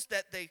tells us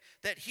that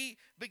he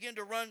began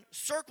to run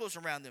circles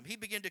around them. He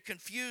began to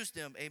confuse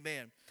them,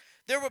 amen.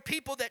 There were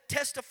people that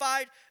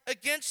testified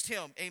against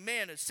him,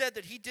 amen, and said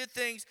that he did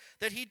things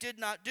that he did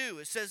not do.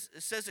 It says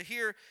it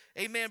here,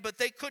 amen, but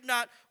they could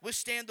not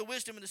withstand the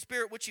wisdom and the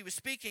spirit which he was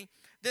speaking.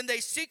 Then they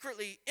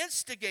secretly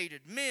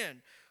instigated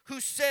men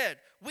who said,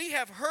 "We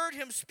have heard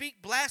him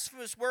speak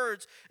blasphemous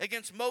words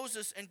against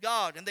Moses and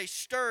God." And they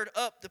stirred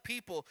up the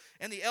people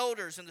and the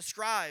elders and the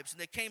scribes, and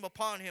they came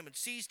upon him and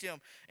seized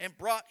him and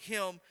brought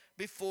him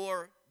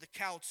before the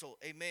council,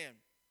 amen.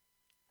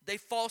 They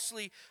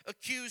falsely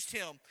accused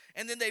him,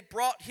 and then they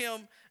brought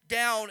him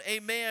down,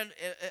 amen,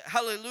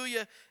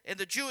 hallelujah. And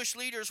the Jewish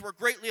leaders were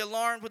greatly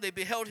alarmed when they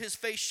beheld his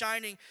face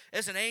shining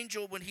as an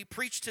angel when he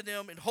preached to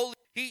them. And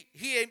he,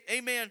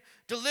 amen,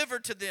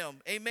 delivered to them,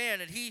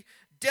 amen. And he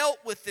dealt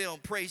with them,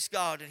 praise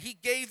God. And he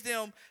gave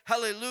them,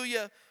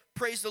 hallelujah,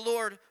 praise the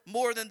Lord,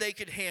 more than they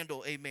could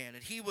handle, amen.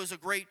 And he was a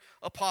great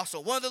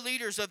apostle. One of the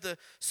leaders of the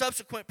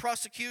subsequent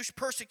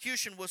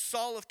persecution was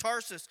Saul of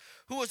Tarsus,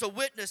 who was a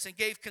witness and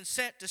gave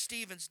consent to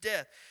Stephen's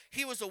death.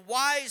 He was a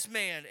wise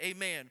man,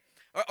 amen.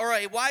 Or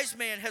a wise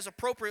man has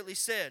appropriately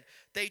said,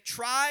 they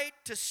tried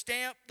to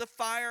stamp the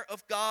fire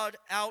of God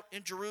out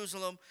in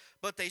Jerusalem,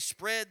 but they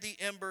spread the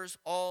embers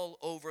all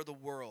over the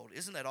world.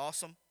 Isn't that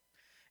awesome?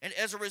 And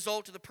as a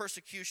result of the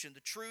persecution, the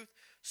truth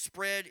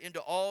spread into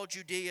all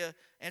Judea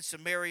and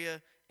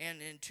Samaria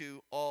and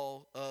into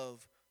all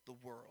of the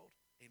world.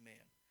 Amen.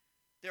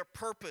 Their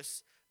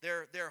purpose,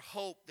 their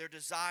hope, their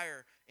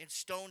desire in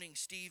stoning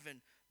Stephen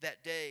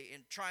that day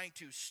and trying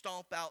to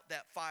stomp out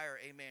that fire,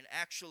 amen,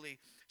 actually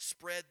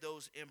spread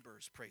those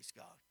embers, praise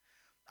God.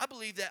 I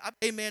believe that,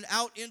 amen,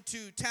 out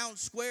into town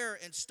square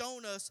and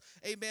stone us,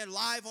 amen,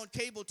 live on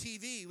cable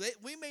TV.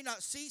 We may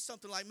not see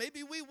something like,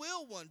 maybe we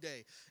will one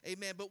day,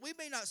 amen, but we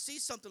may not see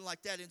something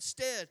like that.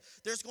 Instead,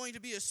 there's going to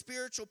be a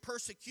spiritual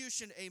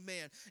persecution,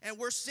 amen, and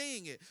we're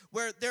seeing it,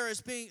 where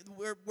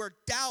where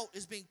doubt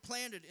is being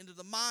planted into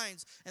the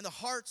minds and the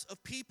hearts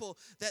of people,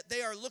 that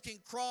they are looking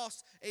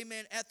cross,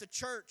 amen, at the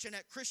church and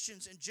at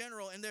Christians in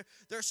general, and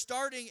they're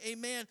starting,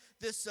 amen,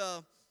 this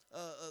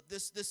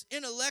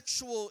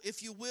intellectual,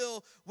 if you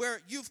will,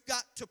 where you've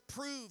got to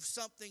prove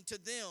something to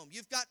them.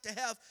 You've got to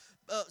have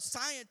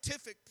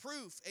scientific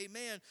proof,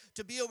 amen,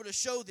 to be able to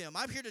show them.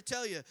 I'm here to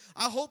tell you,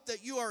 I hope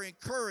that you are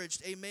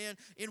encouraged, amen,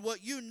 in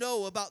what you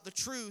know about the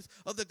truth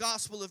of the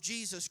gospel of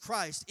Jesus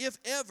Christ. If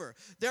ever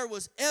there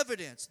was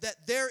evidence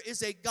that there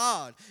is a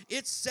God,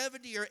 it's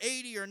 70 or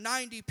 80 or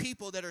 90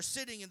 people that are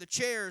sitting in the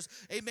chairs,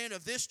 amen,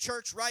 of this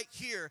church right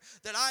here,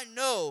 that I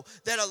know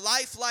that a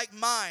life like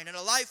mine and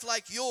a life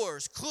like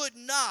yours could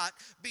not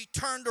be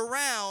turned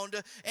around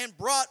and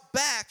brought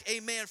back,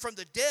 amen, from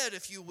the dead,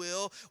 if you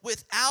will,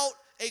 without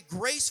a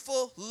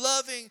graceful,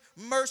 loving,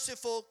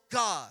 merciful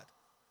God.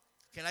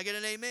 Can I get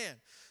an amen?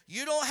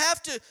 You don't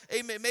have to,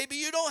 amen. Maybe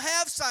you don't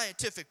have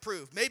scientific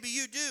proof. Maybe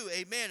you do,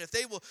 amen. If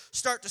they will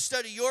start to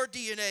study your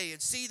DNA and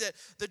see that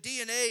the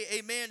DNA,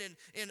 amen,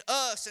 in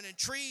us and in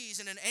trees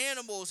and in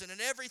animals and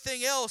in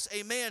everything else,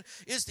 amen,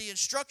 is the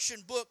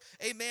instruction book,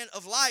 amen,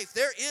 of life.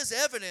 There is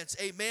evidence,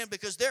 amen,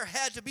 because there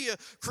had to be a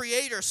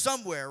creator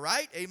somewhere,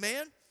 right?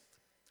 Amen.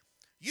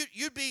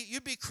 You'd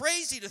be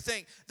crazy to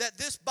think that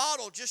this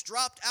bottle just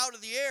dropped out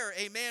of the air,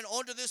 amen,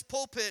 onto this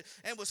pulpit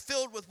and was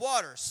filled with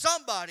water.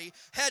 Somebody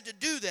had to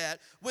do that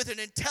with an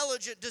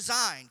intelligent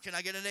design. Can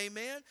I get an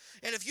amen?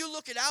 And if you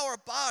look at our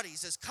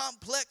bodies, as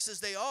complex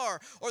as they are,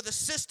 or the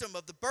system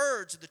of the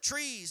birds, and the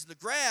trees, and the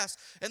grass,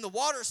 and the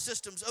water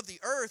systems of the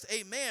earth,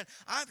 amen,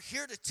 I'm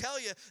here to tell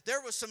you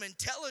there was some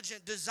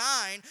intelligent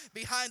design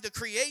behind the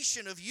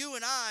creation of you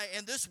and I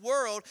and this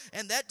world,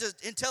 and that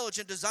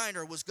intelligent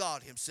designer was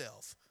God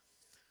himself.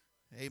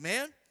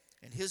 Amen?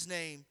 And his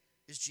name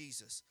is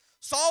Jesus.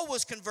 Saul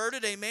was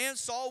converted, amen.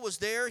 Saul was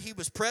there. He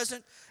was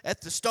present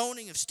at the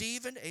stoning of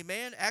Stephen,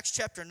 amen. Acts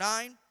chapter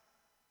 9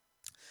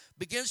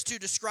 begins to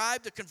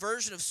describe the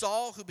conversion of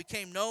Saul, who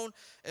became known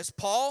as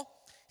Paul.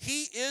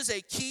 He is a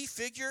key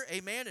figure,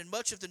 amen, in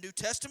much of the New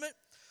Testament.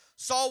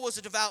 Saul was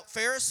a devout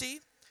Pharisee,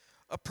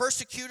 a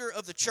persecutor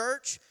of the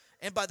church,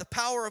 and by the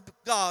power of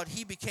God,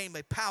 he became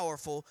a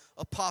powerful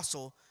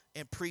apostle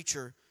and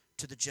preacher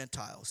to the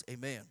Gentiles,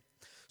 amen.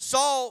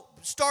 Saul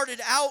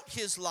started out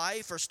his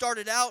life, or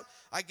started out,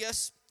 I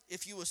guess,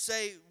 if you would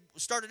say,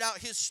 started out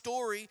his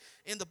story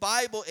in the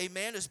Bible,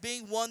 amen, as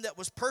being one that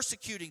was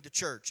persecuting the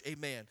church,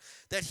 amen,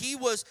 that he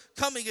was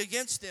coming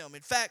against them.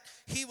 In fact,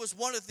 he was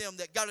one of them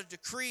that got a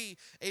decree,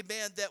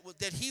 amen,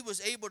 that he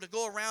was able to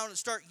go around and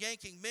start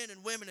yanking men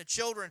and women and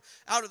children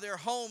out of their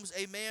homes,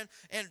 amen,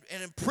 and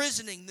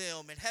imprisoning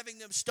them and having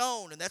them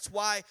stoned. And that's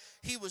why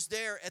he was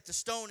there at the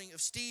stoning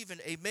of Stephen,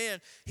 amen.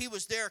 He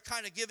was there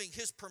kind of giving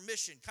his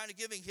permission, kind of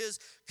giving his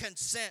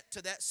consent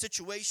to that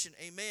situation,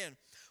 amen.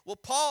 Well,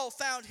 Paul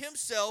found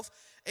himself,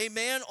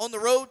 amen, on the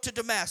road to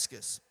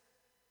Damascus.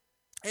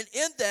 And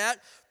in that,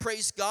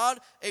 praise God,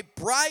 a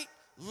bright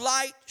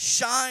light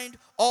shined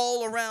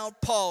all around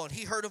Paul. And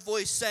he heard a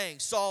voice saying,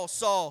 Saul,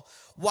 Saul,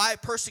 why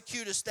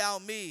persecutest thou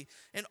me?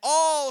 And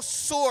all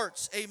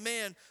sorts,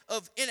 amen,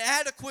 of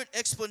inadequate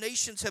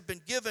explanations have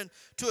been given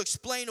to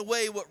explain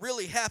away what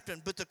really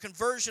happened. But the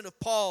conversion of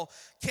Paul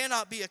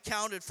cannot be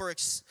accounted for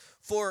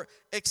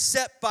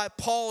except by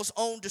Paul's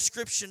own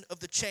description of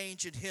the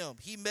change in him.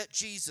 He met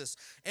Jesus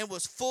and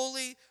was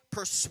fully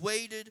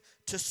persuaded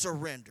to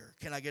surrender.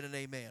 Can I get an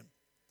amen?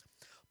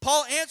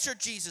 Paul answered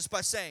Jesus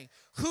by saying,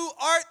 Who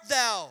art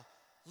thou,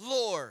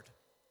 Lord?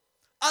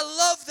 I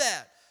love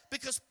that.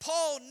 Because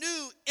Paul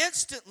knew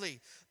instantly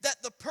that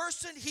the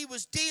person he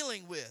was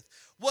dealing with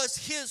was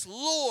his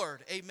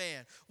Lord,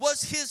 amen,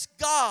 was his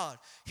God,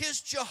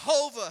 his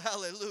Jehovah,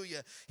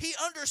 hallelujah. He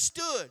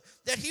understood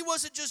that he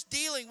wasn't just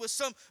dealing with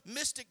some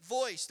mystic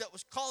voice that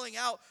was calling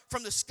out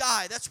from the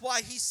sky. That's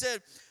why he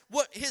said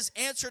what his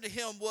answer to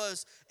him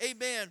was,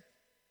 amen.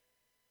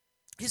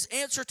 His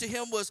answer to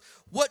him was,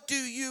 what do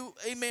you,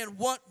 amen,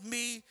 want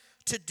me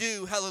to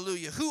do?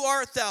 Hallelujah. Who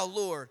art thou,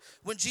 Lord?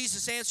 When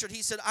Jesus answered,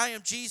 he said, I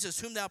am Jesus,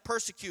 whom thou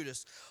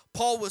persecutest.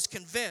 Paul was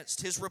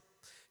convinced.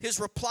 His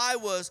reply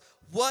was,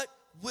 what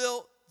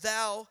wilt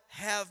thou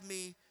have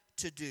me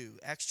to do?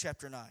 Acts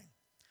chapter 9.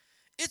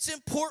 It's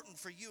important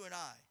for you and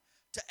I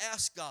to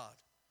ask God,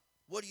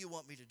 what do you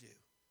want me to do?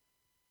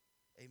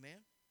 Amen.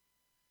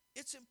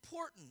 It's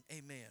important,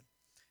 amen.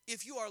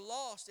 If you are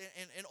lost,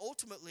 and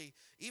ultimately,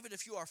 even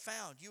if you are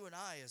found, you and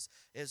I,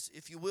 as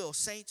if you will,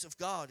 saints of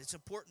God, it's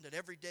important that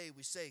every day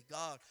we say,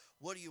 God,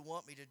 what do you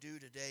want me to do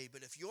today?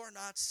 But if you're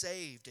not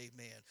saved,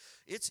 amen,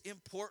 it's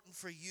important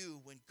for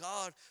you when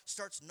God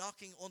starts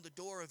knocking on the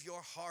door of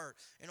your heart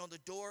and on the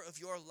door of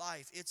your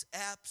life, it's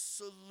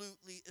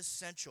absolutely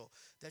essential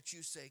that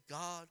you say,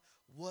 God,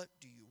 what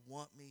do you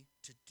want me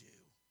to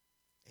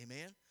do?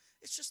 Amen.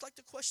 It's just like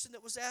the question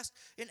that was asked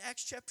in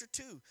Acts chapter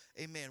 2,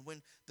 amen.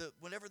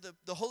 Whenever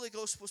the Holy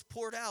Ghost was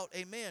poured out,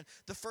 amen.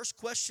 The first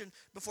question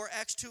before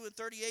Acts 2 and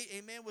 38,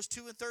 amen, was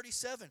 2 and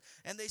 37.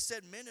 And they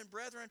said, men and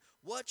brethren,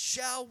 what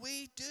shall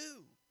we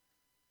do?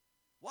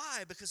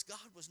 Why? Because God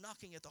was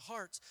knocking at the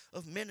hearts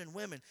of men and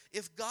women.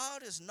 If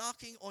God is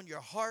knocking on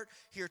your heart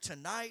here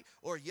tonight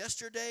or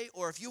yesterday,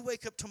 or if you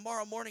wake up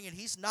tomorrow morning and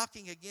he's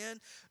knocking again,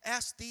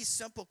 ask these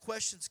simple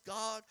questions.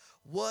 God,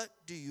 what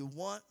do you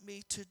want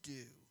me to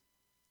do?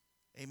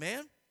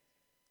 Amen?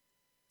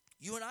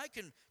 You and I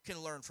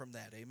can learn from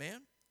that.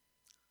 Amen?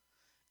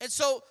 And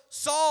so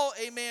Saul,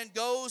 amen,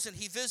 goes and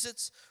he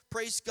visits,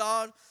 praise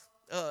God.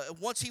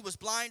 Once he was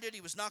blinded, he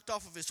was knocked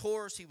off of his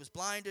horse. He was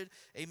blinded.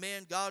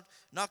 Amen. God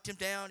knocked him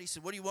down. He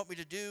said, what do you want me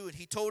to do? And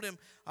he told him,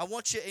 I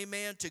want you,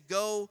 amen, to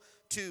go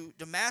to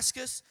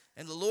Damascus,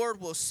 and the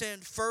Lord will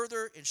send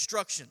further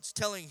instructions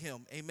telling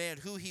him, amen,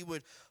 who he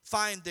would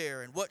find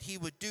there and what he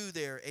would do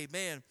there.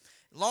 Amen.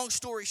 Long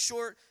story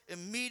short,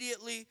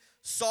 immediately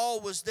Saul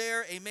was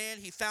there, amen.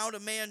 He found a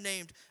man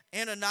named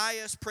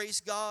Ananias,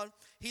 praise God.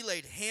 He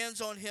laid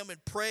hands on him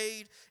and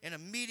prayed, and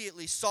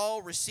immediately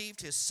Saul received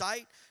his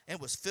sight and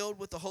was filled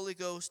with the Holy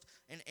Ghost,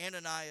 and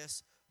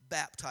Ananias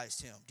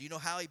baptized him. Do you know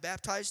how he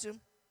baptized him?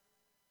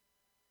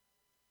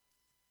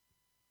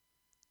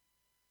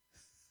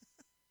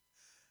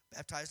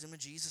 Baptized him in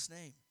Jesus'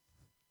 name.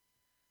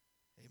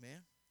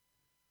 Amen.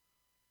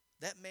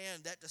 That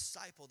man, that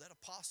disciple, that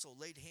apostle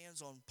laid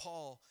hands on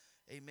Paul,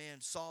 amen,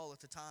 Saul at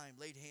the time,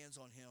 laid hands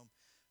on him,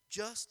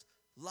 just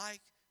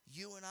like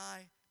you and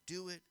I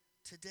do it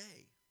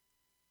today.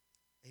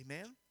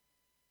 Amen?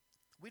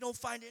 We don't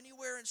find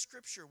anywhere in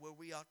Scripture where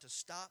we ought to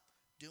stop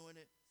doing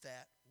it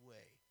that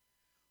way.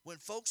 When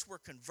folks were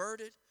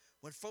converted,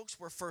 when folks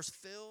were first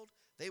filled,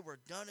 they were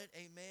done it,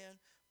 amen,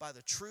 by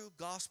the true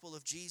gospel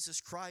of Jesus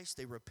Christ.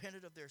 They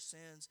repented of their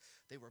sins.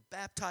 They were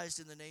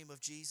baptized in the name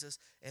of Jesus,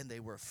 and they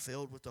were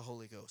filled with the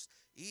Holy Ghost.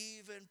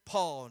 Even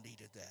Paul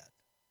needed that.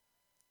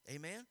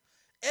 Amen?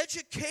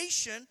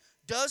 Education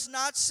does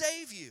not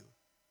save you.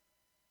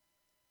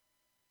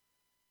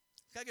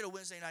 Can I get a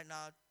Wednesday night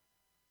nod?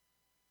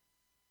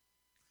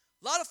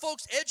 A lot of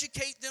folks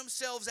educate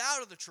themselves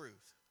out of the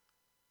truth.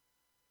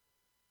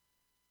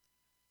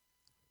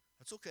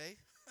 That's okay.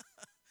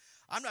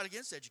 I'm not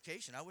against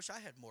education. I wish I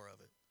had more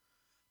of it.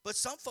 But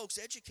some folks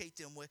educate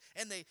them with,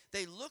 and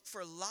they look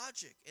for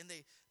logic, and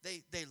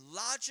they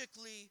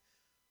logically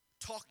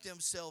talk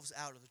themselves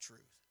out of the truth.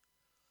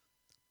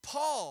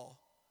 Paul,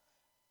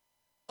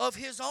 of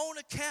his own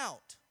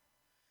account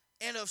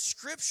and of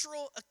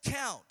scriptural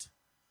account,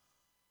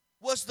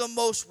 was the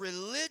most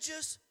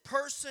religious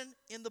person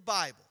in the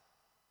Bible.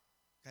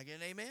 Can I get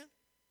an amen?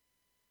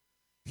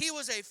 He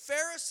was a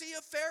Pharisee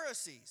of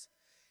Pharisees.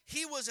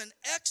 He was an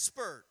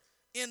expert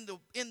in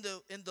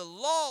the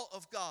law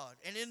of God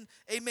and in,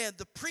 amen,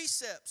 the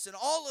precepts and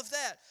all of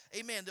that.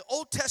 Amen. The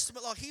Old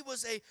Testament law. He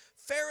was a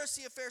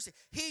Pharisee of Pharisees.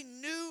 He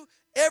knew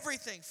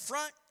everything,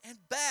 front and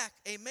back.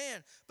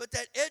 Amen. But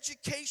that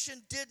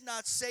education did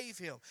not save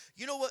him.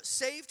 You know what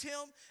saved him?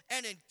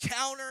 An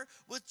encounter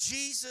with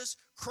Jesus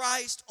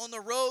Christ on the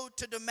road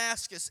to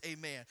Damascus.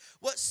 Amen.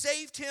 What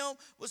saved him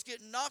was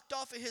getting knocked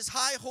off of his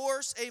high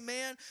horse.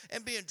 Amen.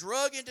 And being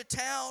dragged into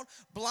town,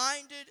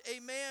 blinded.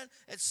 Amen.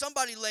 And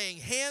somebody laying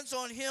hands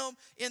on him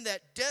in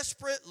that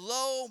desperate,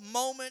 low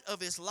moment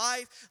of his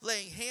life,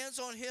 laying hands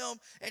on him,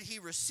 and he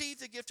received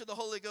the gift of the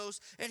Holy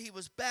Ghost, and he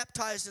was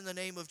baptized in the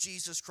name of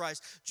Jesus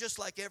Christ, just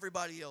like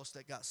everybody else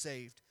that got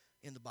saved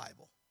in the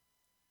Bible.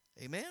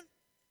 Amen?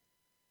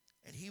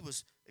 And he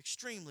was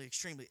extremely,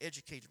 extremely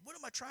educated. What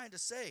am I trying to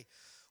say?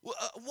 Well,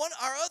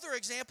 our other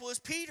example is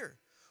Peter,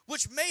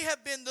 which may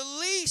have been the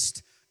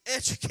least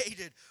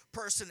educated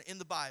person in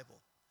the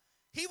Bible.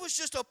 He was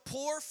just a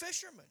poor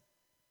fisherman.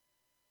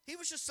 He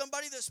was just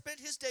somebody that spent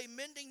his day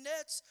mending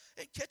nets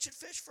and catching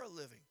fish for a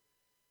living.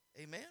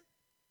 Amen?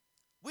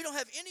 We don't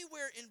have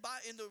anywhere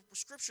in the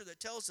scripture that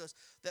tells us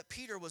that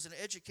Peter was an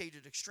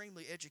educated,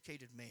 extremely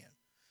educated man.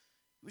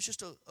 He was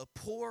just a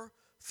poor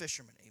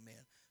fisherman.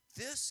 Amen?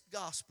 This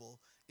gospel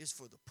is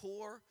for the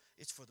poor,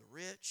 it's for the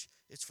rich,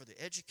 it's for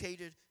the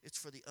educated, it's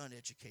for the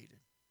uneducated.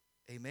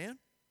 Amen?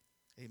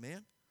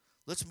 Amen?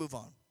 Let's move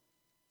on.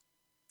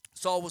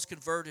 Saul was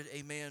converted,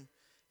 amen,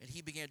 and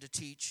he began to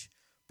teach,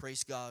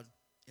 praise God,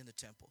 in the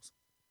temples.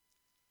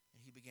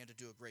 And he began to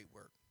do a great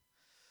work.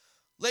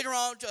 Later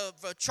on,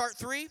 chart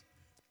 3,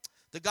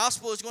 the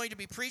gospel is going to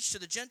be preached to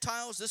the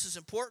Gentiles. This is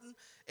important,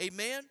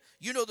 amen.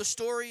 You know the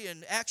story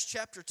in Acts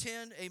chapter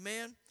 10,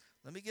 amen.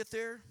 Let me get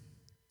there.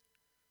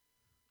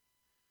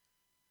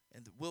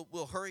 And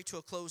we'll hurry to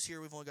a close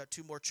here. We've only got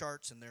 2 more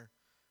charts, and they're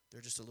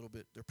just a little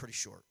bit, they're pretty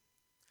short.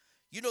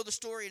 You know the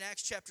story in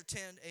Acts chapter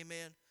 10,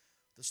 amen,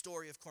 the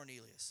story of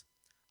Cornelius.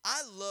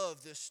 I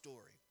love this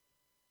story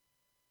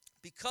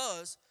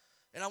because,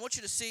 and I want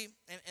you to see,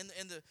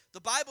 and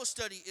the Bible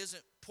study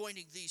isn't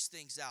pointing these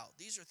things out.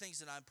 These are things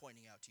that I'm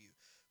pointing out to you.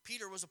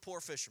 Peter was a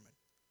poor fisherman.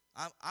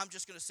 I'm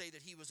just going to say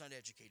that he was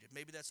uneducated.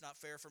 Maybe that's not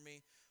fair for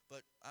me,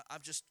 but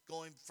I'm just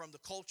going from the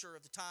culture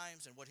of the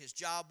times and what his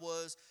job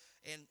was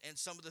and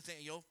some of the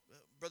things.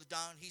 Brother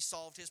Don, he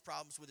solved his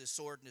problems with his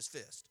sword and his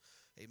fist.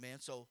 Amen.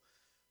 So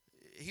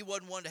he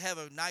wasn't one to have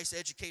a nice,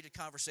 educated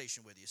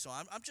conversation with you. So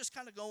I'm just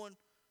kind of going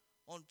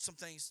on some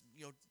things,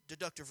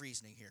 deductive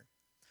reasoning here.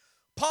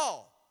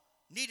 Paul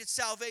needed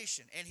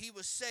salvation, and he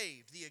was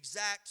saved the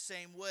exact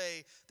same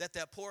way that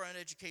poor,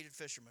 uneducated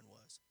fisherman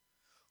was.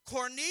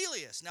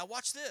 Cornelius, now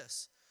watch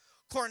this.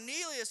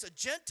 Cornelius, a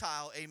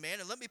Gentile, amen,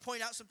 and let me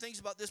point out some things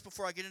about this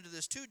before I get into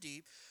this too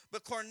deep,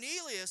 but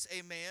Cornelius,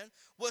 amen,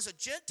 was a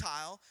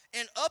Gentile,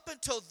 and up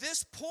until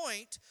this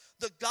point,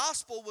 the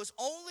gospel was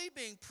only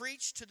being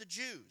preached to the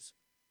Jews.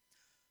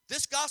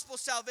 This gospel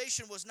of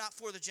salvation was not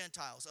for the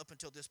Gentiles up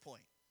until this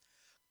point.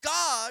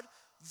 God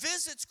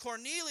visits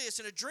Cornelius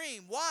in a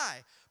dream. Why?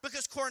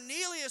 Because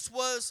Cornelius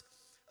was,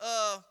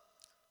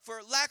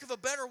 for lack of a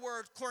better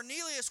word,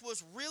 Cornelius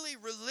was really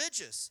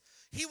religious.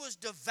 He was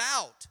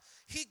devout.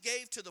 He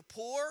gave to the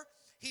poor.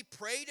 He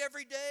prayed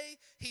every day.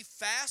 He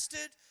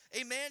fasted.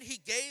 Amen. He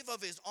gave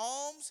of his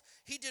alms.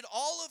 He did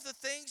all of the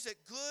things that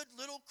good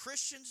little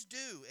Christians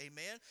do.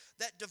 Amen.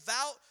 That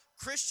devout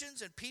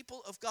Christians and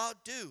people of God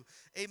do.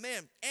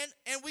 Amen.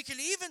 And we can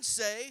even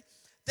say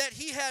that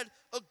he had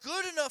a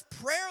good enough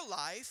prayer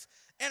life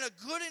and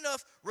a good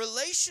enough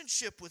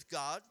relationship with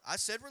God. I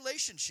said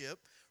relationship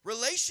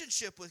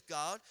with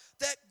God,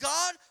 that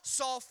God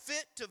saw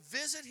fit to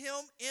visit him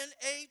in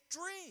a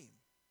dream.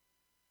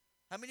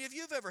 How many of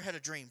you have ever had a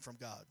dream from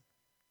God?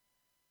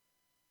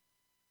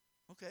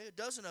 Okay, a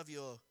dozen of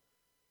you.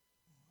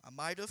 I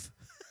might have.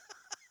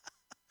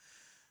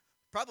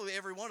 Probably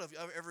every one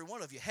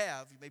of you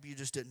have. Maybe you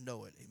just didn't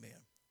know it. Amen.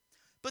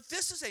 But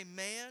this is a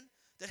man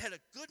that had a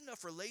good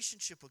enough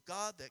relationship with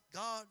God that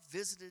God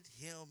visited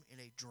him in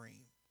a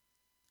dream.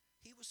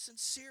 He was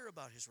sincere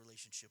about his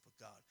relationship with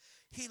God.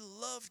 He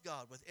loved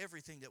God with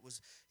everything that was,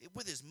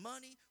 with his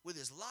money, with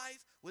his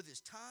life, with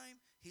his time.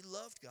 He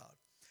loved God.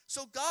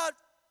 So God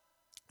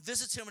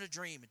visits him in a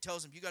dream and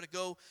tells him, you got to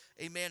go,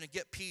 amen, and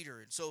get Peter.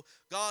 And so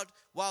God,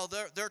 while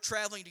they're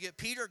traveling to get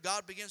Peter,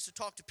 God begins to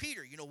talk to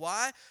Peter. You know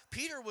why?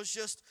 Peter was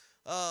just,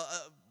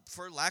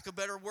 for lack of a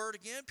better word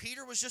again,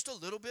 Peter was just a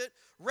little bit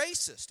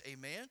racist,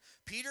 amen.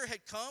 Peter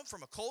had come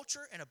from a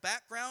culture and a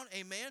background,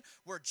 amen,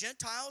 where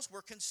Gentiles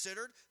were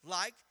considered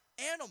like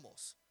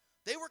animals.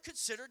 They were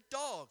considered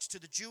dogs to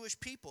the Jewish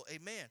people,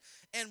 amen.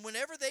 And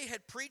whenever they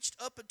had preached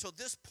up until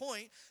this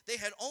point, they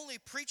had only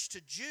preached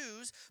to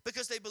Jews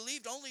because they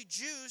believed only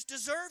Jews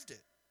deserved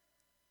it.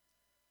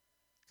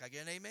 Can I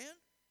get an amen?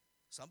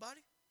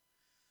 Somebody?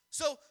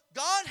 So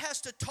God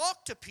has to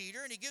talk to Peter,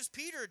 and he gives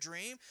Peter a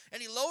dream,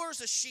 and he lowers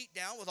a sheet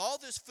down with all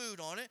this food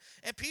on it,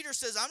 and Peter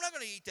says, I'm not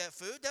going to eat that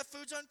food. That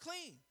food's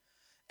unclean.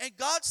 And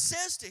God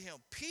says to him,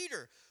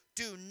 Peter,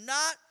 do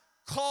not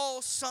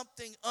call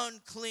something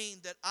unclean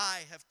that I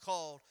have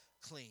called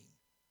clean.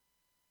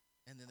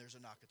 And then there's a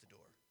knock at the door.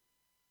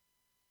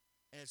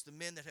 And it's the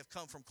men that have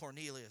come from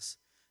Cornelius,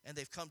 and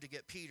they've come to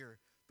get Peter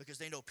because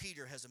they know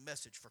Peter has a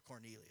message for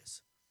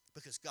Cornelius,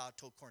 because God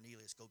told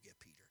Cornelius, go get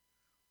Peter.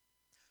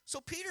 So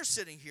Peter's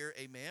sitting here,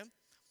 amen.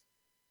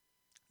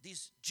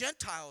 These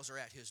Gentiles are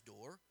at his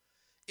door.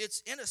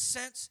 It's in a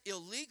sense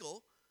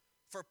illegal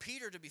for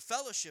Peter to be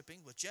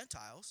fellowshipping with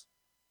Gentiles.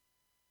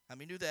 How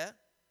many knew that?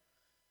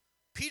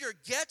 Peter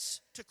gets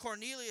to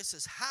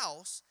Cornelius'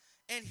 house,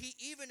 and he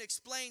even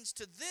explains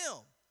to them,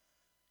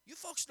 you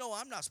folks know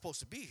I'm not supposed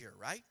to be here,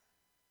 right?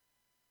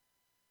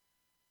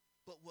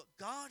 But what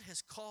God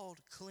has called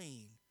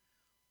clean,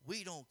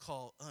 we don't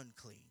call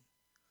unclean.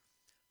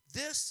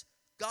 This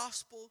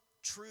gospel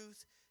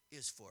truth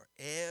is for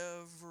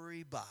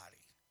everybody.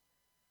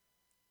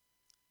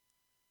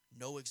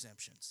 No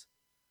exemptions.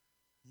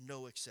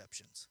 No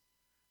exceptions.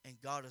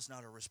 And God is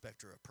not a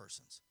respecter of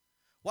persons.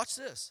 Watch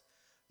this.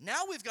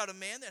 Now we've got a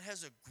man that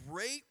has a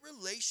great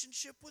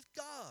relationship with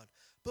God.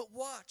 But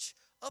watch,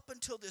 up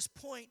until this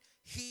point,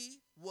 he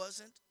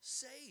wasn't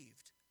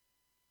saved.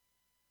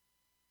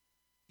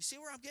 You see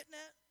where I'm getting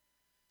at?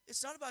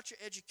 It's not about your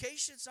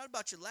education. It's not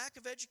about your lack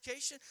of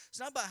education. It's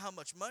not about how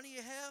much money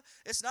you have.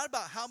 It's not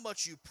about how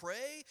much you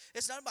pray.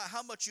 It's not about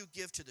how much you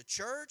give to the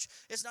church.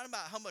 It's not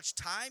about how much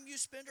time you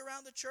spend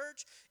around the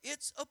church.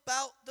 It's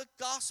about the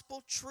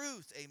gospel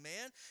truth,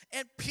 amen?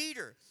 And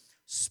Peter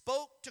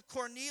spoke to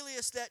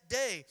Cornelius that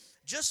day,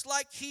 just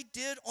like he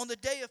did on the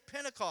day of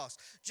Pentecost,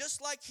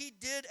 just like he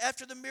did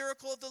after the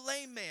miracle of the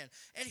lame man.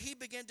 And he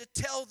began to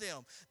tell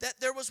them that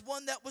there was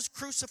one that was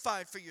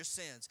crucified for your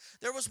sins.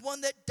 There was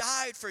one that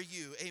died for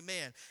you,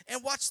 amen.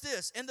 And watch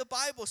this, and the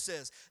Bible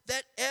says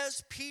that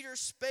as Peter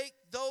spake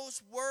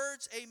those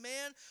words,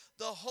 amen,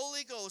 the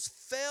Holy Ghost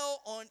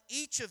fell on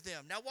each of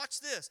them. Now watch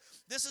this.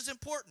 This is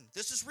important.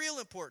 This is real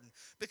important,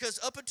 because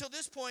up until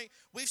this point,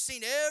 we've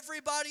seen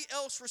everybody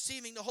else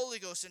receiving the Holy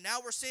Ghost, and now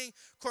we're seeing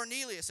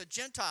Cornelius, a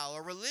Gentile,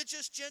 a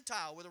religious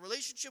Gentile with a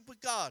relationship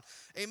with God.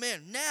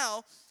 Amen.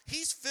 Now,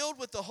 he's filled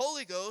with the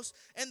Holy Ghost,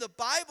 and the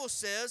Bible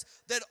says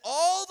that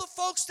all the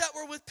folks that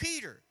were with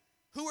Peter,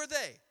 who are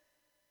they?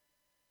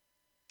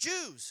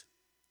 Jews.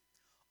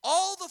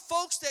 All the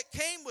folks that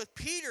came with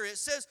Peter, it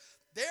says,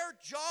 their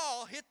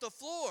jaw hit the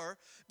floor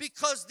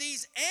because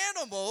these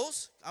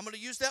animals, I'm going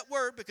to use that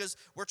word because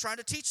we're trying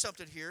to teach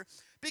something here,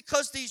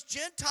 because these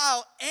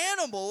Gentile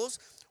animals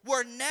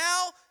were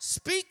now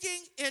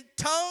speaking in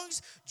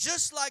tongues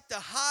just like the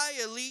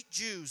high elite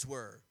Jews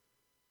were.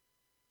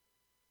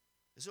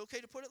 Is it okay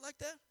to put it like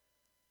that?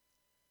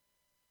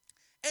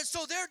 And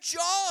so their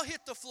jaw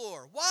hit the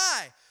floor.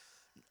 Why?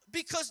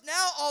 Because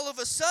now all of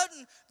a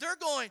sudden they're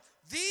going,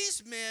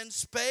 these men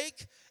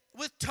spake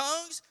with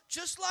tongues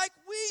just like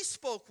we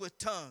spoke with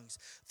tongues.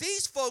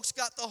 These folks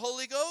got the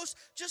Holy Ghost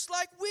just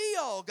like we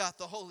all got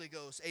the Holy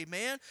Ghost.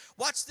 Amen.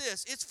 Watch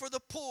this. It's for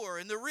the poor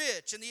and the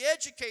rich and the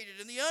educated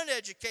and the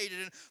uneducated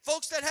and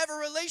folks that have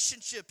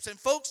relationships and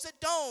folks that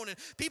don't and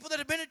people that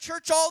have been in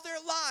church all their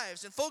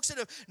lives and folks that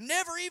have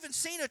never even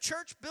seen a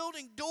church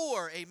building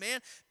door.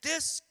 Amen.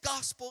 This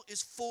gospel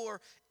is for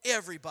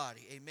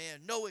everybody. Amen.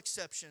 No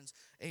exceptions.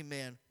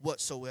 Amen.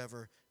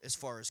 Whatsoever as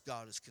far as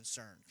God is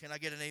concerned. Can I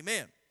get an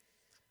amen?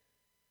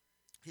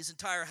 His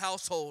entire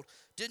household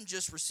didn't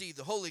just receive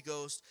the Holy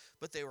Ghost,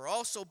 but they were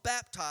also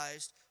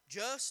baptized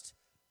just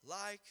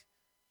like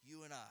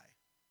you and I.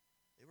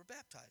 They were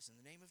baptized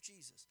in the name of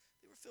Jesus.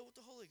 They were filled with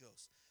the Holy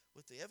Ghost,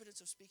 with the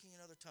evidence of speaking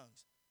in other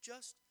tongues,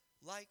 just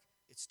like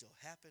it still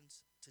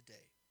happens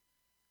today.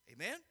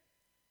 Amen?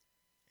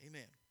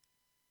 Amen.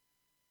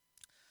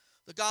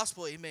 The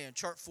gospel, amen,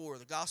 chart 4,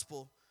 the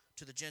gospel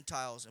to the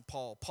Gentiles and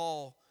Paul.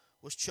 Paul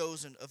was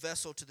chosen a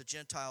vessel to the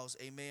Gentiles,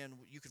 amen.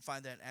 You can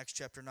find that in Acts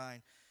chapter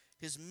 9.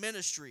 His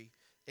ministry,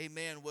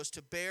 amen, was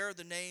to bear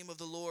the name of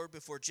the Lord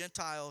before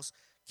Gentiles,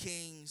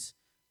 kings,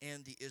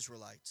 and the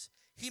Israelites.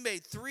 He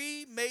made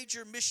 3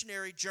 major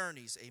missionary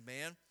journeys,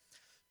 amen,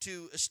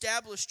 to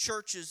establish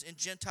churches in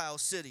Gentile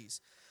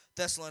cities: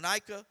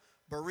 Thessalonica,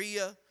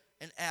 Berea,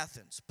 and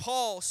Athens.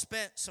 Paul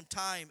spent some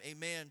time,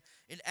 amen,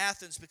 in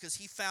Athens because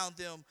he found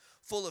them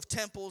full of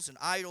temples and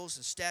idols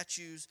and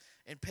statues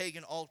and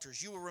pagan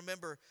altars. You will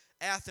remember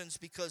Athens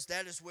because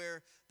that is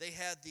where they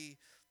had the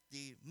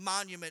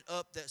monument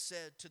up that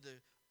said, to the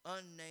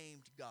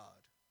unnamed God.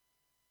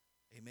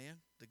 Amen?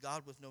 The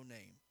God with no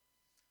name.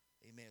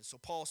 Amen. So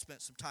Paul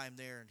spent some time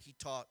there, and he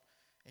taught,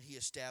 and he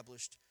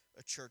established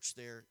a church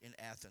there in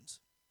Athens.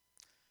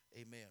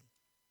 Amen.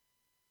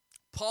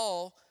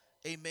 Paul,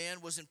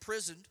 amen, was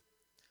imprisoned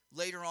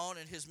later on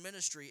in his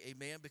ministry,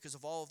 amen, because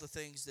of all of the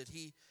things that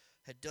he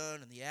had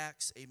done and the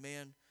acts,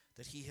 amen,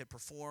 that he had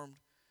performed,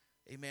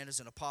 amen, as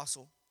an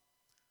apostle.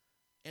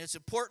 And it's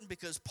important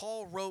because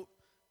Paul wrote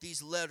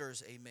these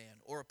letters,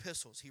 amen, or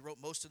epistles. He wrote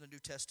most of the New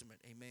Testament,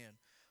 amen,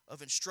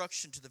 of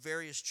instruction to the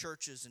various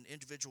churches and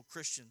individual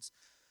Christians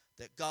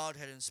that God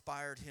had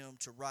inspired him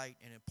to write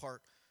and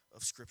impart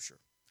of Scripture.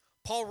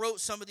 Paul wrote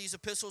some of these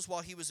epistles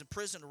while he was in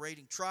prison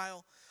awaiting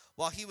trial.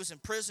 While he was in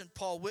prison,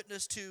 Paul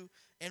witnessed to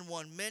and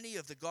won many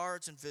of the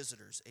guards and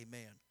visitors,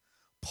 amen.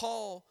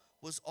 Paul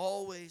was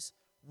always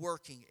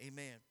working,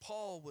 amen.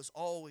 Paul was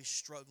always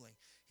struggling.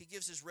 He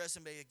gives his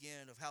resume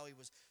again of how he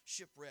was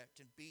shipwrecked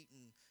and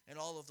beaten and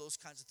all of those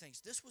kinds of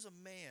things. This was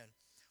a man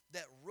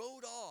that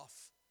wrote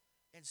off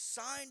and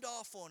signed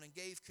off on and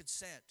gave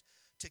consent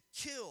to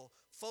kill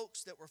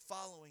folks that were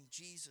following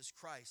Jesus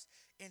Christ.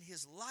 And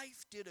his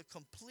life did a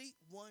complete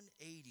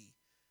 180.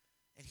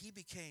 And he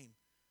became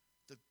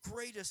the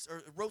greatest,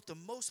 or wrote the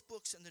most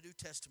books in the New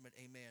Testament,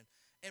 amen.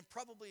 And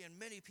probably in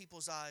many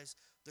people's eyes,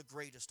 the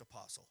greatest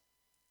apostle.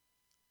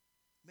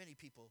 Many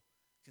people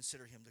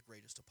consider him the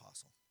greatest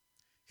apostle.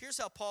 Here's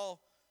how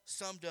Paul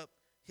summed up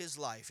his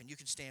life, and you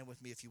can stand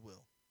with me if you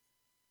will.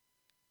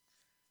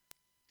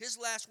 His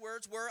last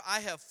words were, I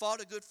have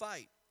fought a good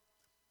fight.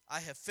 I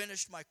have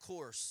finished my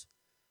course.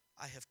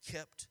 I have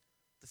kept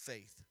the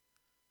faith.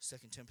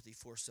 2 Timothy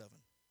 4:7.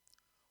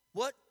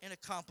 What an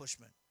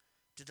accomplishment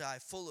to die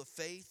full of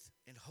faith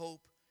and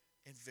hope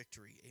and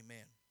victory.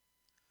 Amen.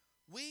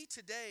 We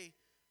today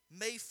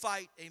may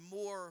fight a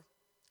more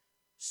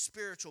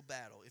spiritual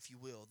battle, if you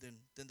will,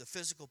 than the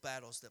physical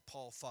battles that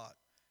Paul fought,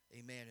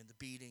 amen, in the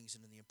beatings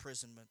and in the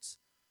imprisonments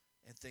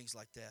and things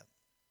like that.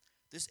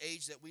 This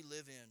age that we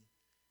live in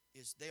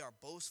they are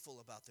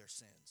boastful about their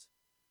sins.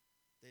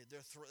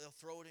 They'll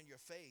throw it in your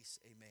face,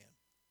 amen.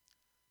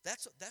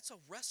 That's a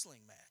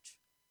wrestling match.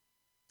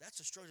 That's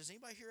a struggle. Does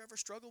anybody here ever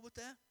struggle with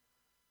that?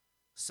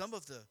 Some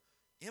of the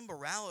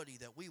immorality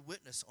that we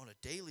witness on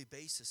a daily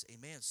basis,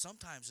 amen,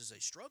 sometimes is a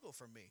struggle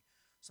for me.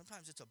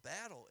 Sometimes it's a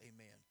battle,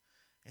 amen.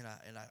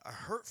 And I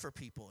hurt for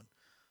people. And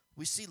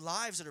we see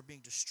lives that are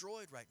being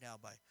destroyed right now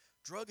by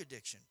drug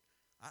addiction.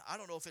 I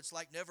don't know if it's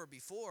like never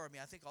before. I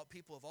mean, I think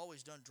people have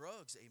always done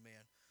drugs,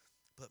 amen.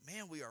 But,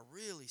 man, we are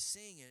really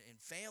seeing it in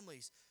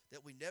families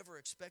that we never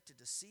expected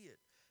to see it,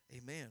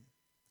 amen.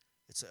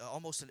 It's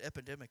almost an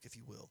epidemic, if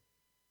you will.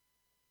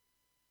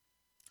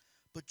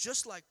 But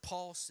just like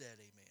Paul said,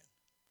 amen,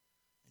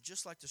 and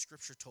just like the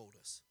scripture told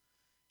us,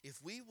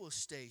 if we will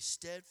stay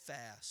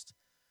steadfast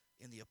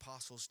in the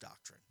apostles'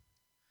 doctrine,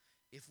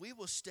 if we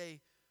will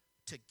stay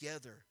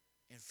together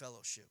in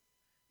fellowship,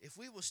 if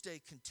we will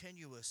stay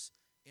continuous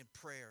in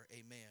prayer,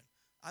 amen,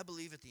 I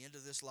believe at the end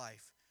of this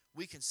life,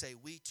 we can say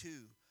we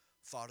too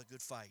fought a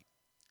good fight,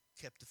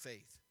 kept the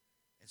faith,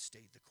 and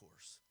stayed the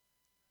course.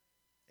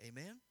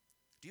 Amen?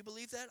 Do you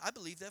believe that? I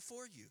believe that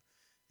for you.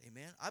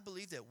 Amen? I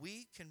believe that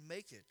we can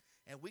make it,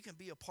 and we can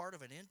be a part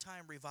of an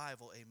end-time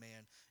revival,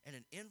 amen, and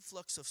an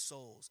influx of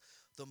souls.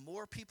 The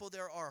more people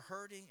there are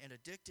hurting and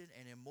addicted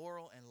and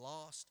immoral and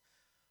lost,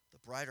 the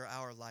brighter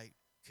our light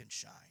can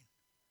shine.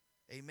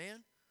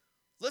 Amen?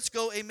 Let's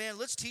go, amen.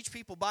 Let's teach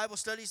people Bible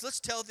studies. Let's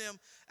tell them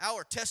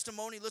our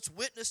testimony. Let's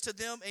witness to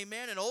them,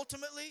 amen. And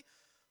ultimately,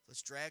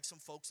 let's drag some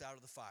folks out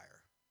of the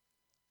fire.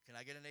 Can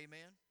I get an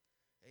amen?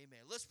 Amen.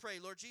 Let's pray.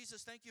 Lord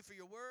Jesus, thank you for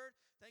your word.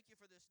 Thank you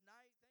for this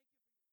night.